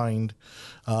gets fined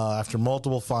after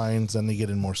multiple fines, and they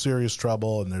get in more serious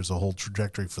trouble, and there's a whole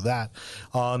trajectory for that.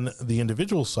 On the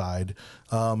individual side,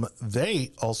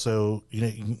 they also you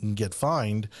can get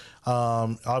fined.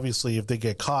 Obviously, if they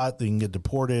get caught, they can get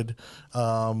deported,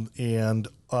 and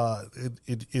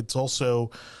it's also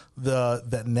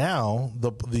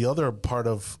the other part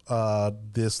of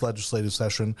this legislative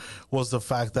session was the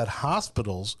fact that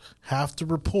hospitals have to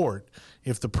report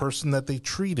if the person that they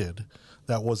treated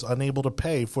that was unable to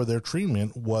pay for their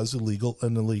treatment was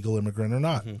an illegal immigrant or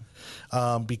not,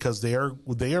 because they are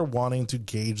wanting to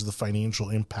gauge the financial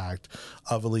impact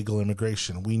of illegal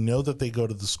immigration. We know that they go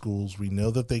to the schools. We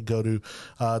know that they go to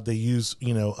they use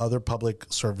other public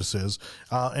services,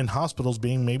 and hospitals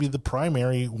being maybe the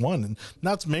primary one. And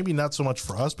maybe not so much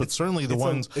for us, but certainly the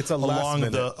ones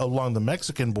along the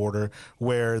Mexican border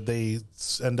where they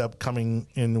end up coming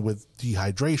in with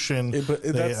dehydration.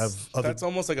 That's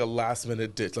almost like a last minute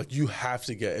ditch. Like, you have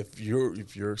to get, if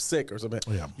you're sick or something,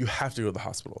 you have to go to the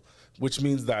hospital, which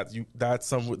means that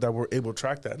that we're able to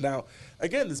track that. Now,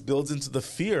 again, this builds into the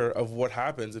fear of what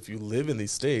happens if you live in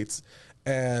these states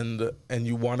and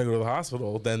you want to go to the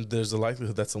hospital. Then there's a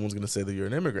likelihood that someone's going to say that you're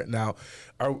an immigrant. Now,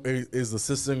 is the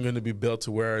system going to be built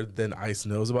to where then ICE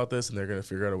knows about this and they're going to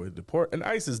figure out a way to deport? And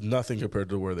ICE is nothing compared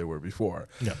to where they were before.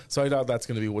 Yeah. So I doubt that's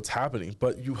going to be what's happening.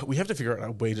 But we have to figure out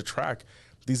a way to track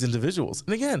these individuals.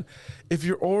 And again, if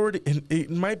you're already, and it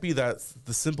might be that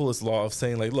the simplest law of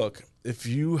saying, like, look, if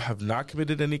you have not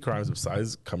committed any crimes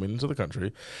besides coming into the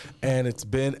country and it's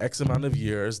been X amount of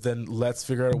years, then let's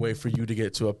figure out a way for you to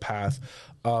get to a path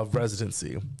of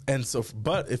residency. And so,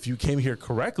 but if you came here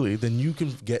correctly, then you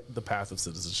can get the path of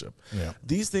citizenship. Yeah.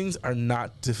 These things are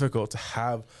not difficult to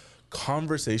have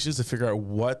conversations to figure out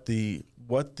what the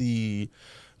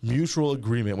mutual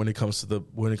agreement when it comes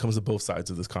to both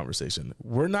sides of this conversation.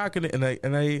 We're not going to,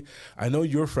 and I know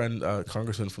your friend,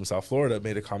 Congressman from South Florida,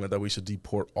 made a comment that we should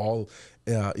deport all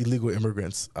illegal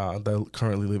immigrants that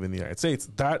currently live in the United States.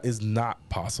 That is not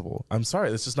possible. I'm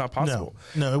sorry, it's just not possible.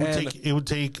 No, it would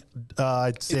take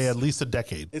I'd say at least a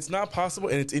decade. It's not possible,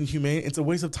 and it's inhumane. It's a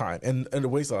waste of time and a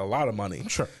waste of a lot of money.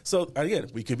 Sure. So again,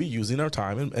 we could be using our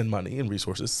time and money and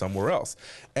resources somewhere else.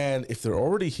 And if they're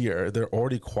already here, they're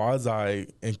already quasi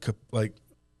and like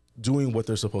doing what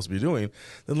they're supposed to be doing,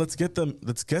 then let's get them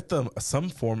some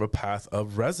form of path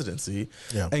of residency,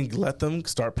 and let them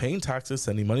start paying taxes,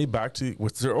 sending money back to,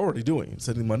 which they're already doing,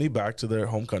 sending money back to their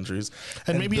home countries.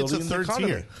 And maybe it's a third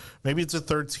tier. Maybe it's a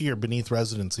third tier beneath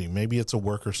residency. Maybe it's a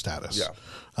worker status. Yeah.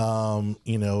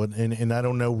 And I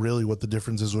don't know really what the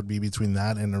differences would be between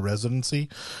that and a residency.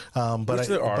 But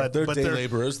there are day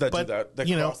laborers that do that. That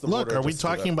cross the border. Look, are we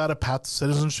talking about a path to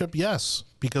citizenship? Yes,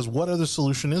 because what other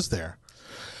solution is there?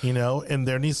 And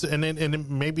there needs to, and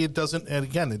maybe it doesn't. And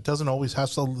again, it doesn't always have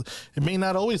to. It may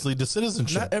not always lead to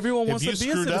citizenship. Not everyone wants to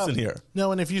be a citizen here.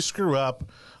 No, and if you screw up,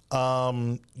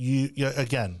 you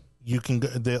can go,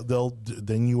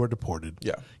 then you are deported.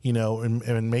 Yeah.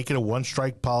 And make it a one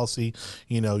strike policy.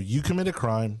 You commit a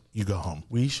crime, you go home.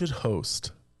 We should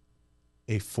host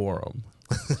a forum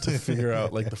to figure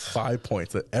out like the 5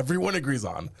 points that everyone agrees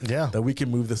on. Yeah. That we can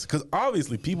move this, because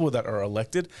obviously people that are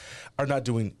elected are not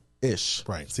doing Ish.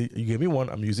 Right. See, you gave me one.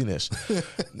 I'm using ish.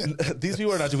 These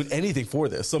people are not doing anything for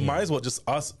this. So might as well just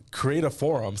us create a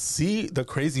forum, see the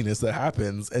craziness that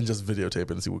happens, and just videotape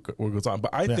it and see what goes on.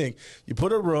 But I think you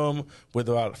put a room with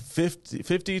about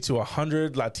 50 to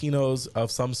 100 Latinos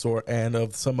of some sort and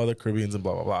of some other Caribbeans and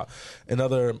blah, blah, blah, and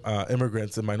other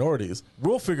immigrants and minorities.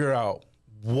 We'll figure out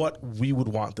what we would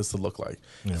want this to look like.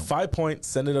 5 points,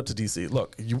 send it up to DC.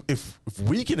 Look, if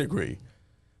we can agree,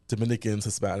 Dominicans,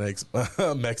 Hispanics,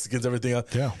 Mexicans, everything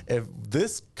else. Yeah. If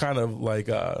this kind of like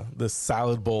this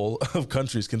salad bowl of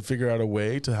countries can figure out a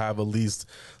way to have at least,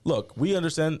 look, we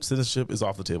understand citizenship is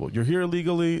off the table. You're here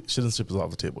illegally, citizenship is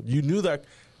off the table. You knew that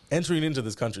entering into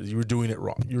this country, you were doing it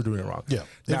wrong. You were doing it wrong. Yeah.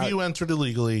 Now, if you entered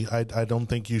illegally, I don't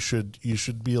think you should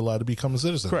be allowed to become a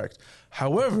citizen. Correct.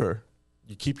 However,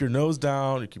 you keep your nose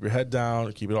down, you keep your head down,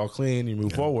 you keep it all clean, you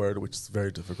move forward, which is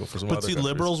very difficult for some other countries.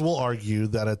 Liberals will argue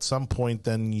that at some point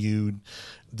then you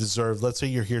deserve, let's say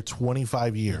you're here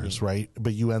 25 years, right?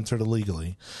 But you entered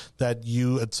illegally, that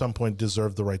you at some point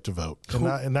deserve the right to vote.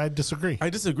 And I disagree. I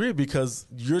disagree because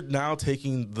you're now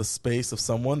taking the space of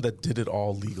someone that did it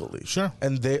all legally. Sure.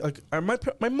 And they, like,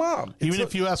 my mom. Even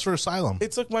if you ask for asylum.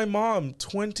 It took my mom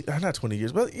not 20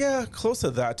 years, but yeah, close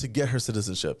to that to get her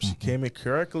citizenship. She came in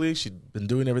correctly. She'd been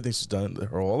doing everything she's done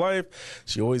her whole life.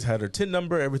 She always had her TIN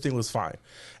number. Everything was fine.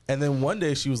 And then one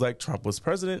day she was like, Trump was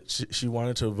president. She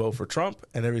wanted to vote for Trump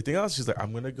and everything else. She's like,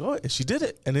 I'm going to go. And she did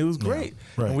it. And it was great.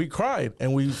 Right. And we cried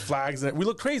and we flags and we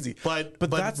looked crazy. But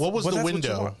what was the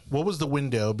window? What was the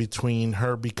window between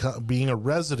her being a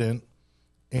resident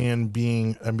and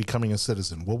becoming a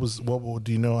citizen? What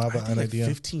do you know? Have an idea?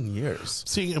 15 years.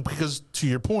 See, because to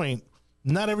your point,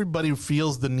 not everybody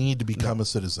feels the need to become a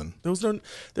citizen. There was no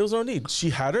need. She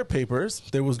had her papers.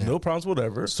 There was no problems,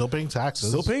 whatever. Still paying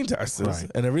taxes. Right.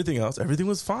 And everything else. Everything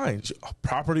was fine.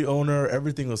 Property owner,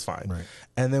 everything was fine. Right.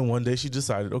 And then one day she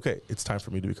decided, okay, it's time for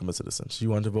me to become a citizen. She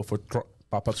wanted to vote for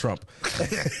Papa Trump,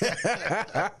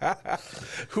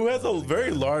 who has a very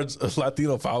large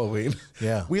Latino following.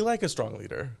 Yeah. We like a strong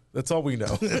leader. That's all we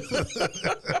know.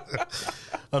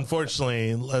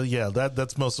 Unfortunately,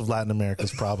 that's most of Latin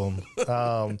America's problem.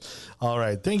 All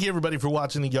right. Thank you, everybody, for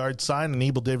watching The Yard Sign. And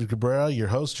Ebel David Cabrera, your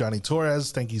host, Johnny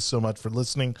Torres. Thank you so much for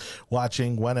listening,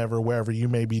 watching, wherever you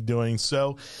may be doing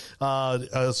so.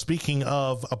 Speaking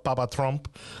of Papa Trump,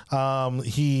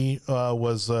 he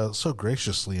was so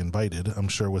graciously invited, I'm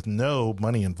sure with no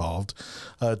money involved,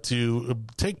 to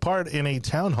take part in a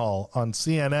town hall on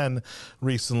CNN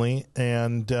recently.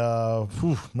 And,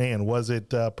 man, was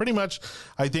it pretty much,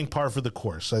 I think, par for the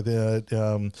course. I think,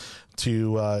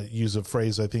 to use a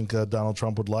phrase I think Donald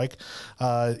Trump would like,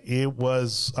 it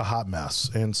was a hot mess.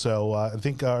 And so I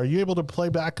think, are you able to play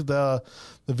back the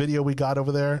video we got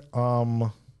over there?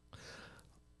 That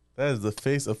is the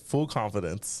face of full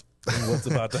confidence in what's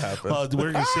about to happen. Well,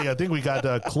 we're going to see. I think we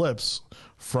got clips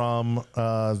from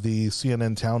the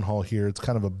CNN town hall here. It's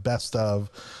kind of a best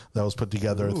of that was put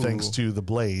together thanks to the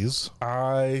Blaze.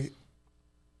 The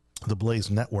Blaze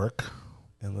Network.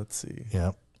 And let's see.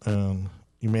 Yeah.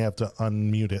 You may have to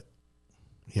unmute it.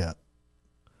 Yeah.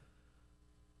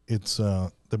 It's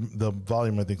the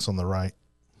volume, I think, is on the right.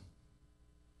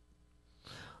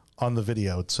 On the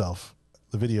video itself.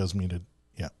 The video is muted.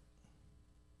 Yeah.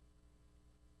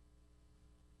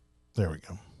 There we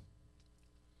go.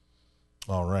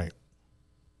 All right.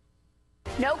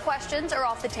 No questions are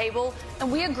off the table,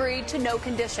 and we agreed to no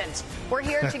conditions. We're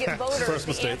here to give voters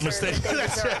the answers that they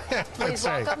deserve. Please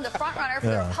welcome the frontrunner for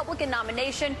the Republican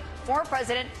nomination, former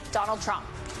President Donald Trump.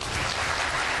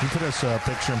 Can you put us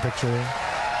picture-in-picture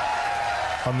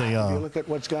on the? If you look at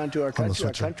what's gone to our country.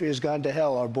 Our country has gone to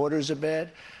hell. Our borders are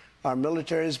bad. Our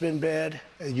military has been bad.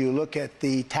 You look at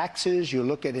the taxes. You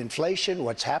look at inflation.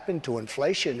 What's happened to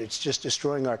inflation? It's just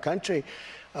destroying our country.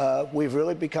 We've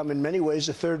really become, in many ways,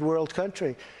 a third world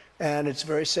country. And it's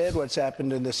very sad what's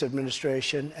happened in this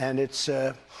administration. And it's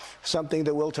something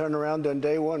that will turn around on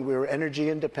day one. We were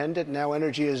energy independent. Now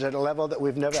energy is at a level that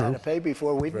we've never had to pay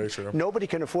before. Nobody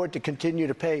can afford to continue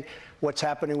to pay what's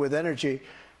happening with energy.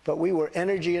 But we were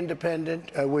energy independent.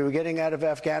 We were getting out of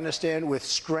Afghanistan with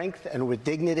strength and with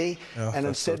dignity. And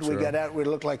instead we got out, we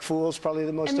looked like fools, probably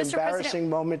the most embarrassing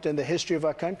moment in the history of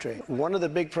our country. One of the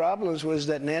big problems was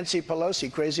that Nancy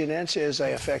Pelosi, Crazy Nancy as I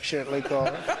affectionately call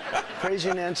her,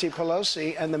 Crazy Nancy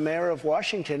Pelosi and the mayor of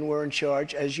Washington were in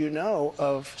charge, as you know,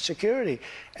 of security.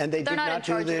 And they did not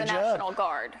do their job. They're not in charge of the National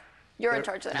Guard. You're in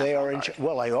charge of the National Guard.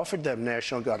 Well, I offered them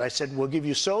National Guard. I said, we'll give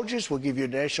you soldiers, we'll give you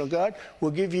National Guard, we'll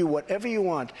give you whatever you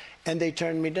want. And they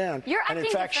turned me down. You're and in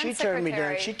acting fact, she defense turned me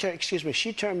down. secretary.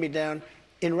 She turned me down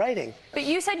in writing. But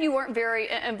you said you weren't very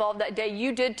involved that day.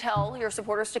 You did tell your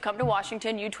supporters to come to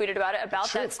Washington. You tweeted about it,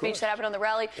 about that speech that happened on the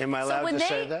rally. Am I allowed to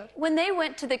say that? When they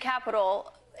went to the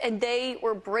Capitol and they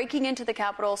were breaking into the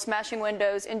Capitol, smashing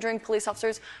windows, injuring police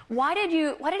officers, why did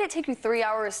it take you 3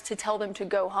 hours to tell them to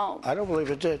go home? I don't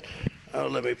believe it did. Oh,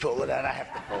 let me pull it out. I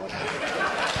have to pull it out.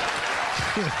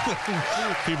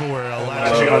 People were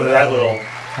latching onto that little.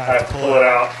 I have to pull it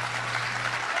out.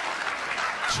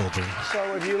 Children.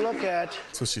 So if you look at...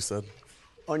 That's what she said.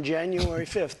 On January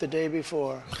 5th, the day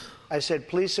before, I said,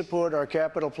 please support our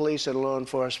Capitol Police and law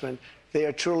enforcement. They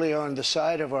are truly on the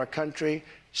side of our country.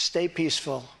 Stay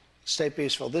peaceful. Stay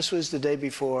peaceful. This was the day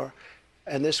before,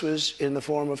 and this was in the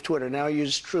form of Twitter. Now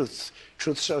use Truth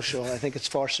Social. I think it's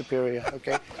far superior,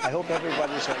 okay? I hope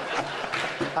everybody's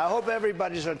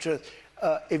on Truth.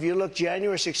 If you look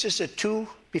January 6th, this is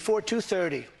before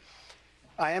 2:30.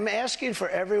 I am asking for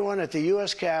everyone at the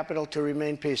U.S. Capitol to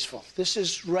remain peaceful. This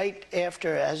is right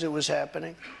after, as it was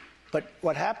happening. But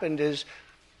what happened is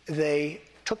they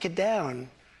took it down.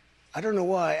 I don't know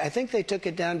why. I think they took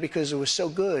it down because it was so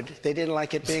good. They didn't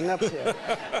like it being up there.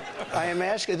 I am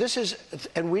asking,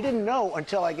 and we didn't know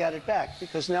until I got it back,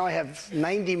 because now I have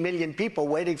 90 million people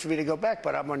waiting for me to go back,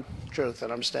 but I'm on Truth,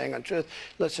 and I'm staying on Truth.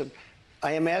 Listen,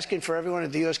 I am asking for everyone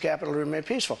at the U.S. Capitol to remain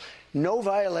peaceful. No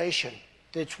violation.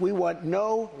 We want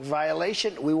no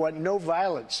violation. We want no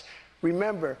violence.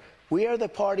 Remember, we are the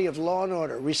party of law and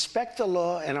order. Respect the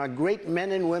law and our great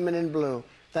men and women in blue.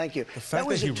 Thank you. The fact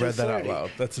that he read that out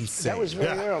loud, that's insane. That was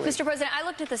very early. Mr. President, I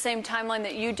looked at the same timeline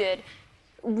that you did.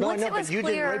 No, but you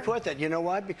didn't report that. You know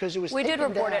why? Because it was taken down. We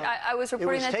did report it. I was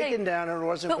reporting that day. It was taken down and it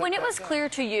wasn't. But when it was clear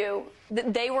to you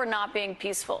that they were not being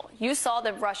peaceful, you saw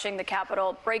them rushing the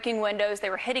Capitol, breaking windows. They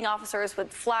were hitting officers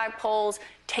with flagpoles,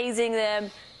 tasing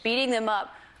them, beating them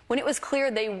up. When it was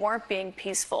clear they weren't being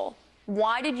peaceful,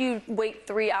 why did you wait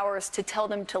 3 hours to tell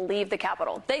them to leave the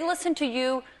Capitol? They listened to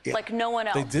you like no one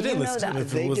else. They didn't listen to me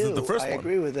if it was the first one. I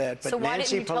agree with that. But so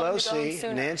Nancy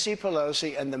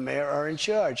Pelosi and the mayor are in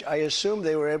charge. I assume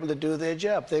they were able to do their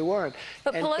job. They weren't.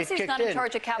 But Pelosi's not in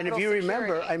charge of Capitol security. And if you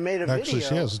remember, I made a video. Actually,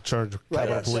 she has charge of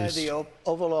Capitol Police. Right outside the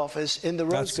Oval Office in the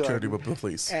Rose Garden. That's security with the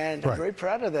police. And I'm very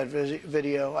proud of that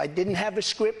video. I didn't have a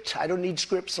script. I don't need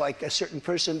scripts like a certain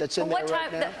person that's in there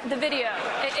right now. What time, the video,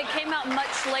 it came out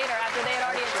much later after they had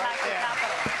already attacked the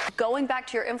Capitol. Going back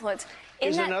to your influence,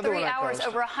 in that 3 hours,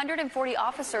 over 140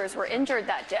 officers were injured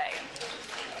that day.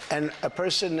 And a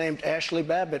person named Ashley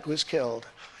Babbitt was killed.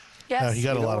 Yes. He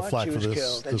got a lot of flack for this.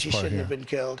 Killed, and she shouldn't have been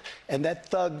killed. And that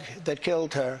thug that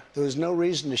killed her, there was no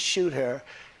reason to shoot her.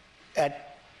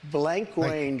 At blank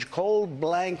range, cold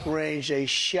blank range, they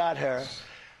shot her.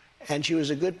 And she was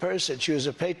a good person. She was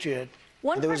a patriot.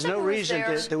 There was no reason.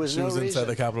 There was no reason. She was inside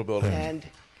the Capitol building. And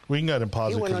we can go ahead and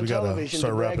pause it because we got to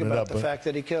start wrapping it up. The fact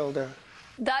that he killed her.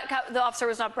 The officer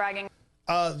was not bragging.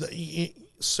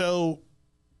 So,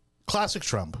 classic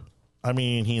Trump. I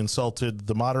mean, he insulted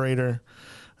the moderator.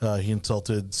 He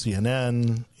insulted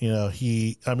CNN. You know,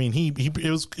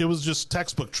 it was just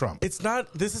textbook Trump.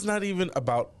 This is not even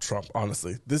about Trump,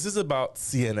 honestly. This is about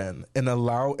CNN and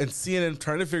CNN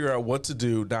trying to figure out what to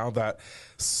do now that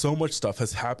so much stuff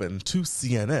has happened to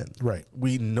CNN. Right.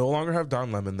 We no longer have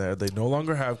Don Lemon there. They no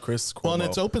longer have Chris Cuomo. Well, and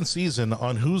it's open season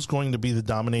on who's going to be the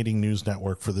dominating news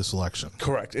network for this election.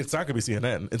 Correct. It's not going to be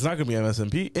CNN. It's not going to be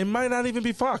MSNBC. It might not even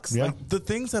be Fox. Yeah. Like, the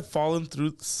things have fallen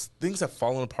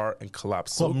apart and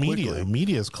collapsed so quickly.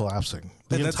 Media is collapsing.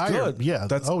 That's good. Yeah.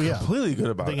 That's completely good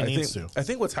about it. I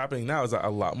think what's happening now is that a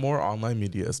lot more online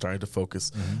media is starting to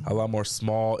focus. A lot more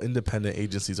small independent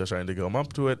agencies are starting to go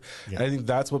up to it. Yeah. And I think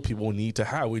that's what people need to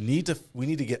have. We need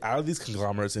to get out of these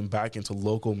conglomerates and back into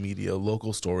local media,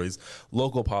 local stories,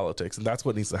 local politics. And that's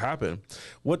what needs to happen.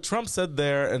 What Trump said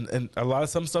there, and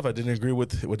some stuff I didn't agree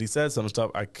with what he said, some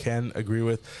stuff I can agree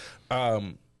with.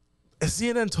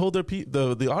 CNN told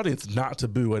the audience not to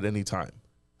boo at any time.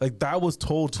 Like, that was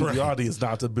told to the audience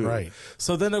not to boo. Right.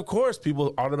 So then, of course,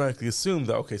 people automatically assume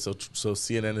that, okay, so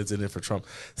CNN is in it for Trump.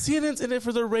 CNN's in it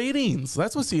for the ratings.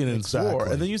 That's what CNN's for.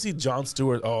 And then you see Jon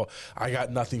Stewart, I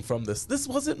got nothing from this. This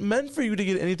wasn't meant for you to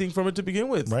get anything from it to begin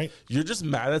with. Right. You're just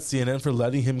mad at CNN for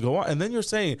letting him go on. And then you're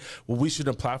saying, well, we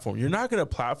shouldn't platform. You're not going to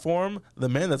platform the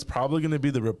man that's probably going to be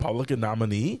the Republican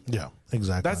nominee. Yeah,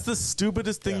 exactly. That's the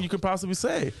stupidest thing you could possibly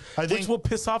say, which will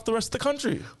piss off the rest of the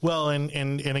country. Well, and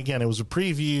again, it was a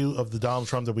preview. preview of the Donald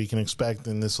Trump that we can expect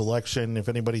in this election. If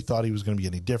anybody thought he was going to be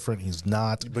any different, he's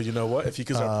not. But you know what? If he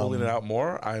can start pulling it out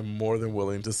more, I'm more than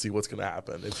willing to see what's going to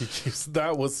happen. If he keeps,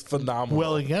 that was phenomenal.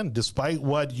 Well, again, despite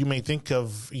what you may think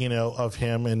of, of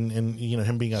him and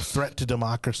him being a threat to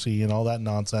democracy and all that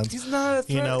nonsense, he's not a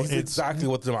threat. He's exactly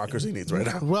what democracy needs right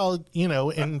now. Well,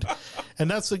 and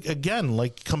that's again,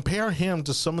 like, compare him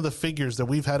to some of the figures that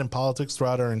we've had in politics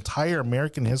throughout our entire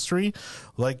American history.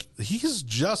 Like, he's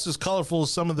just as colorful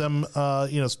as some of them,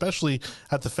 especially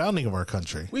at the founding of our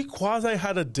country. We quasi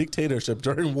had a dictatorship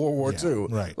during World War II.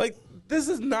 Right. Like, this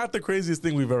is not the craziest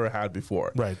thing we've ever had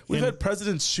before. Right. We've had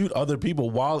presidents shoot other people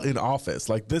while in office.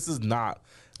 Like, this is not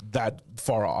that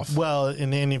far off. Well,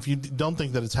 and if you don't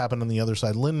think that it's happened on the other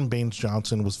side, Lyndon Baines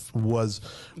Johnson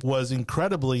was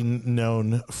incredibly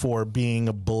known for being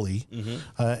a bully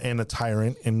and a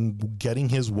tyrant and getting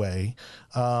his way.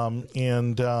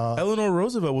 Eleanor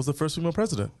Roosevelt was the first female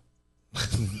president.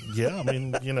 Yeah, I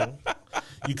mean,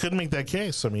 you could make that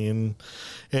case. I mean,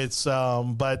 it's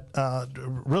but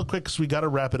real quick, because we got to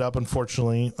wrap it up,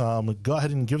 unfortunately. Go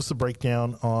ahead and give us a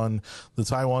breakdown on the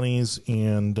Taiwanese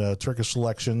and Turkish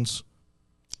elections.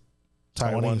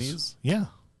 Taiwanese? Yeah,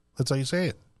 that's how you say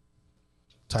it.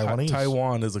 Taiwanese.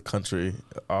 Taiwan is a country.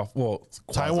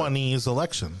 Taiwanese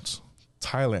elections.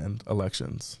 Thailand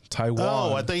elections. Taiwan.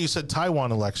 Oh, I thought you said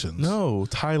Taiwan elections. No,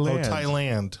 Thailand. Oh,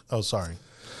 Thailand. Oh, sorry.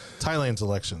 Thailand's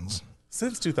elections.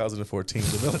 Since 2014,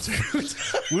 the military.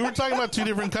 We were talking about two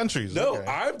different countries. No, okay.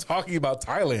 I'm talking about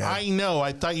Thailand. I know.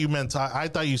 I thought you meant. I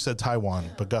thought you said Taiwan.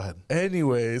 But go ahead.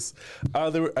 Anyways, I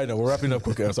know we're wrapping up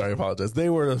quickly. I'm sorry, I apologize.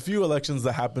 There were a few elections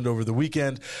that happened over the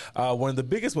weekend. One of the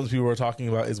biggest ones people were talking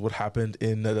about is what happened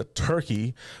in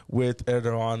Turkey with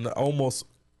Erdogan almost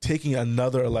taking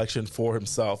another election for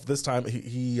himself. This time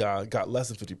he got less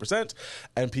than 50%,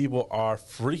 and people are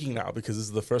freaking out because this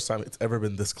is the first time it's ever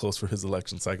been this close for his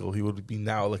election cycle. He would be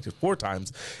now elected 4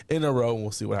 times in a row, and we'll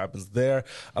see what happens there.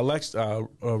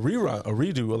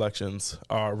 Redo elections,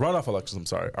 runoff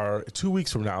elections, are 2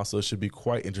 weeks from now, so it should be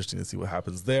quite interesting to see what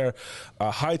happens there.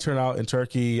 High turnout in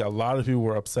Turkey. A lot of people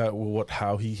were upset with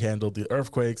how he handled the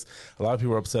earthquakes. A lot of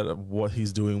people were upset at what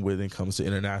he's doing when it comes to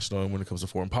international and when it comes to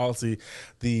foreign policy.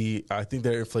 I think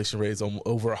their inflation rate is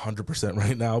over 100%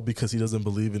 right now because he doesn't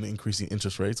believe in increasing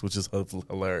interest rates, which is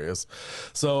hilarious.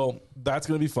 So that's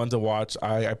going to be fun to watch.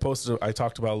 I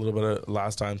talked about a little bit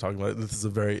last time, talking about this is a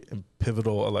very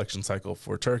pivotal election cycle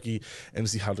for Turkey and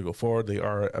to see how to go forward. They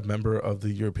are a member of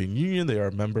the European Union. They are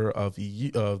a member of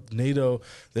NATO.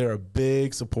 They're a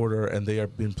big supporter, and they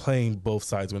have been playing both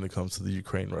sides when it comes to the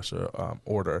Ukraine-Russia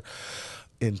order.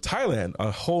 In Thailand, a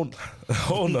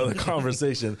whole nother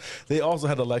conversation. They also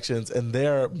had elections, and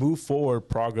their Move Forward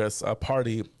Progress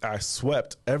party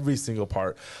swept every single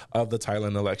part of the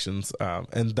Thailand elections,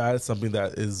 and that is something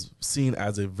that is seen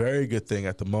as a very good thing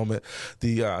at the moment.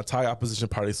 The Thai opposition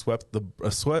party swept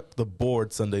the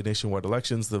board Sunday nationwide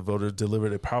elections. The voters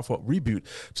delivered a powerful reboot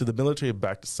to the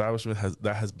military-backed establishment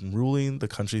that has been ruling the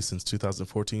country since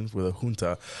 2014 with a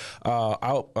junta.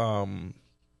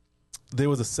 There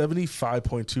was a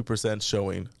 75.2%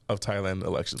 showing of Thailand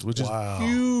elections, which is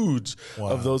huge.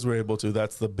 Of those were able to.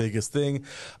 That's the biggest thing.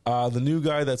 The new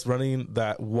guy that's running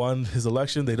that won his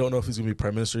election, they don't know if he's going to be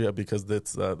prime minister yet because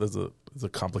there's a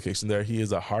complication there. He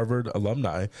is a Harvard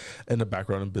alumni and a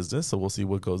background in business, so we'll see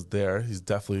what goes there. He's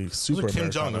definitely super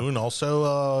Kim Jong-un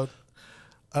also.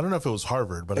 I don't know if it was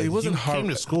Harvard, but he wasn't came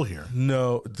to school here.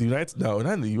 No, not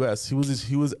in the U.S. He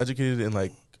was educated in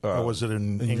or was it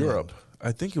in Europe?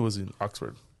 I think it was in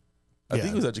Oxford. I think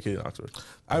he was educated in Oxford.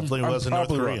 I'm was in North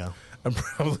Korea. Wrong. I'm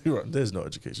probably wrong. There's no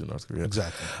education in North Korea.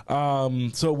 Exactly.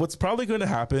 So what's probably going to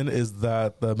happen is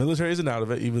that the military isn't out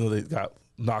of it, even though they got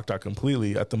knocked out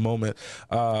completely at the moment.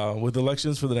 With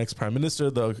elections for the next prime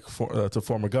minister to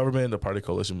form a government, the party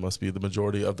coalition must be the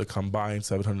majority of the combined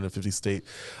 750 state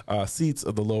seats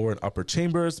of the lower and upper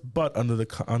chambers. But under the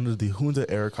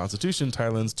junta-era constitution,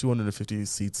 Thailand's 250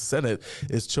 seats Senate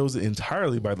is chosen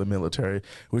entirely by the military,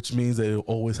 which means they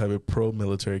always have a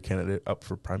pro-military candidate up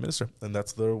for prime minister. And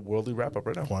that's the worldly wrap-up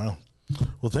right now. Wow.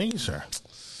 Well, thank you, sir.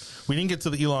 We didn't get to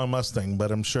the Elon Musk thing,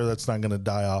 but I'm sure that's not going to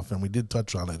die off, and we did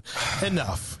touch on it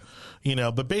enough.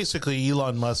 But basically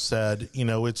Elon Musk said,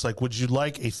 it's like, would you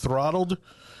like a throttled,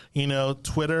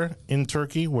 Twitter in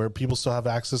Turkey where people still have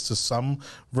access to some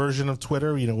version of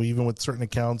Twitter, even with certain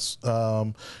accounts,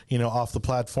 off the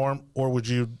platform, or would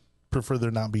you prefer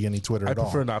there not be any Twitter at all? I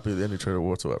prefer not be any Twitter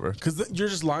whatsoever because you're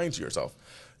just lying to yourself.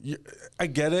 I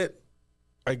get it.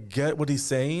 I get what he's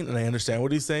saying and I understand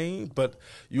what he's saying, but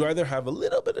you either have a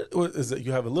little bit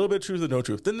of truth or no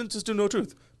truth. Then just do no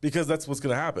truth, because that's what's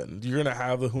going to happen. You're going to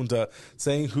have the junta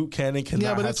saying who can and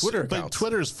cannot have Twitter accounts. But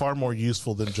Twitter is far more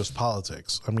useful than just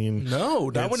politics. I mean, no,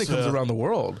 not when it comes around the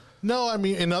world. No, I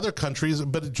mean, in other countries,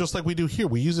 but just like we do here,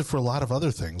 we use it for a lot of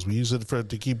other things. We use it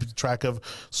to keep track of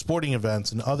sporting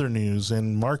events and other news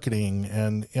and marketing,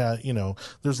 and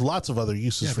there's lots of other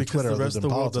uses for Twitter. The rest of the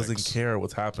world doesn't care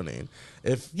what's happening.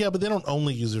 But they don't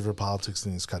only use it for politics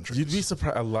in these countries. You'd be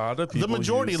surprised. A lot of people. The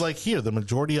majority, like here, the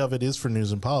majority of it is for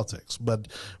news and politics. But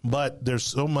there's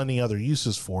so many other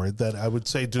uses for it that I would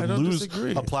say to lose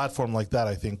a platform like that,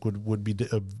 I think would be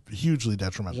hugely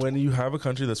detrimental. When you have a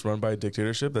country that's run by a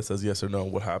dictatorship that says yes or no,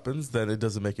 what happens? Then it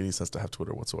doesn't make any sense to have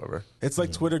Twitter whatsoever. It's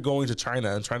like Twitter going to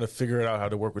China and trying to figure out how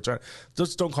to work with China.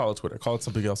 Just don't call it Twitter. Call it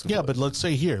something else. Yeah, but let's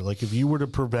say here, like if you were to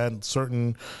prevent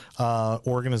certain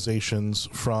organizations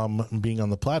from being on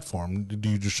the platform, do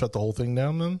you just shut the whole thing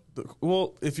down then?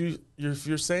 Well, if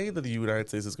you're saying that the United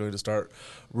States is going to start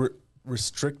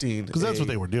restricting, because that's what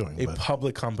they were doing,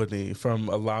 public company from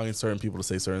allowing certain people to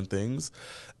say certain things,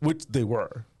 which they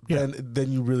were. Yeah. And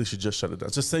then you really should just shut it down.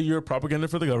 Just say you're propaganda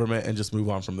for the government and just move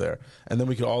on from there. And then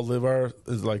we can all live our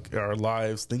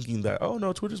lives thinking that, oh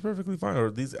no, Twitter's perfectly fine,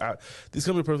 or these companies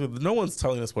are perfectly. No one's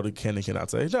telling us what it can and cannot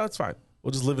say. No, it's fine.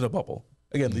 We'll just live in a bubble.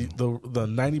 Again, the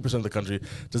 90% of the country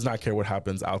does not care what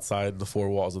happens outside the four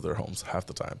walls of their homes half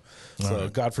the time. So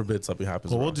God forbid something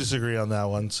happens. Well, we'll disagree on that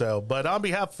one. But on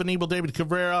behalf of Aníbal David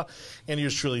Cabrera and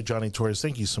yours truly, Johnny Torres,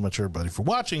 thank you so much, everybody, for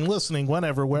watching, listening,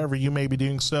 wherever you may be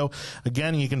doing so.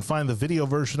 Again, you can find the video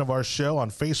version of our show on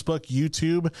Facebook,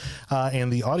 YouTube,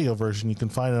 and the audio version you can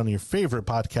find it on your favorite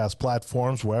podcast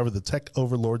platforms, wherever the tech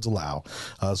overlords allow.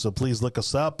 So please look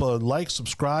us up, like,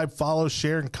 subscribe, follow,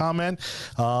 share, and comment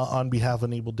on behalf of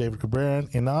Aníbal David Cabrera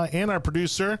and our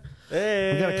producer.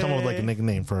 Hey. We got to come up with like a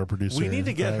nickname for our producer. We need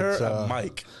to get her a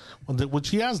mic. Well,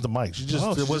 she has the mic. She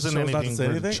just there wasn't anything for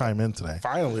her to chime in today.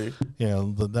 Finally,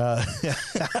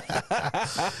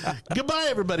 goodbye,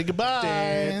 everybody.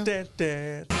 Goodbye.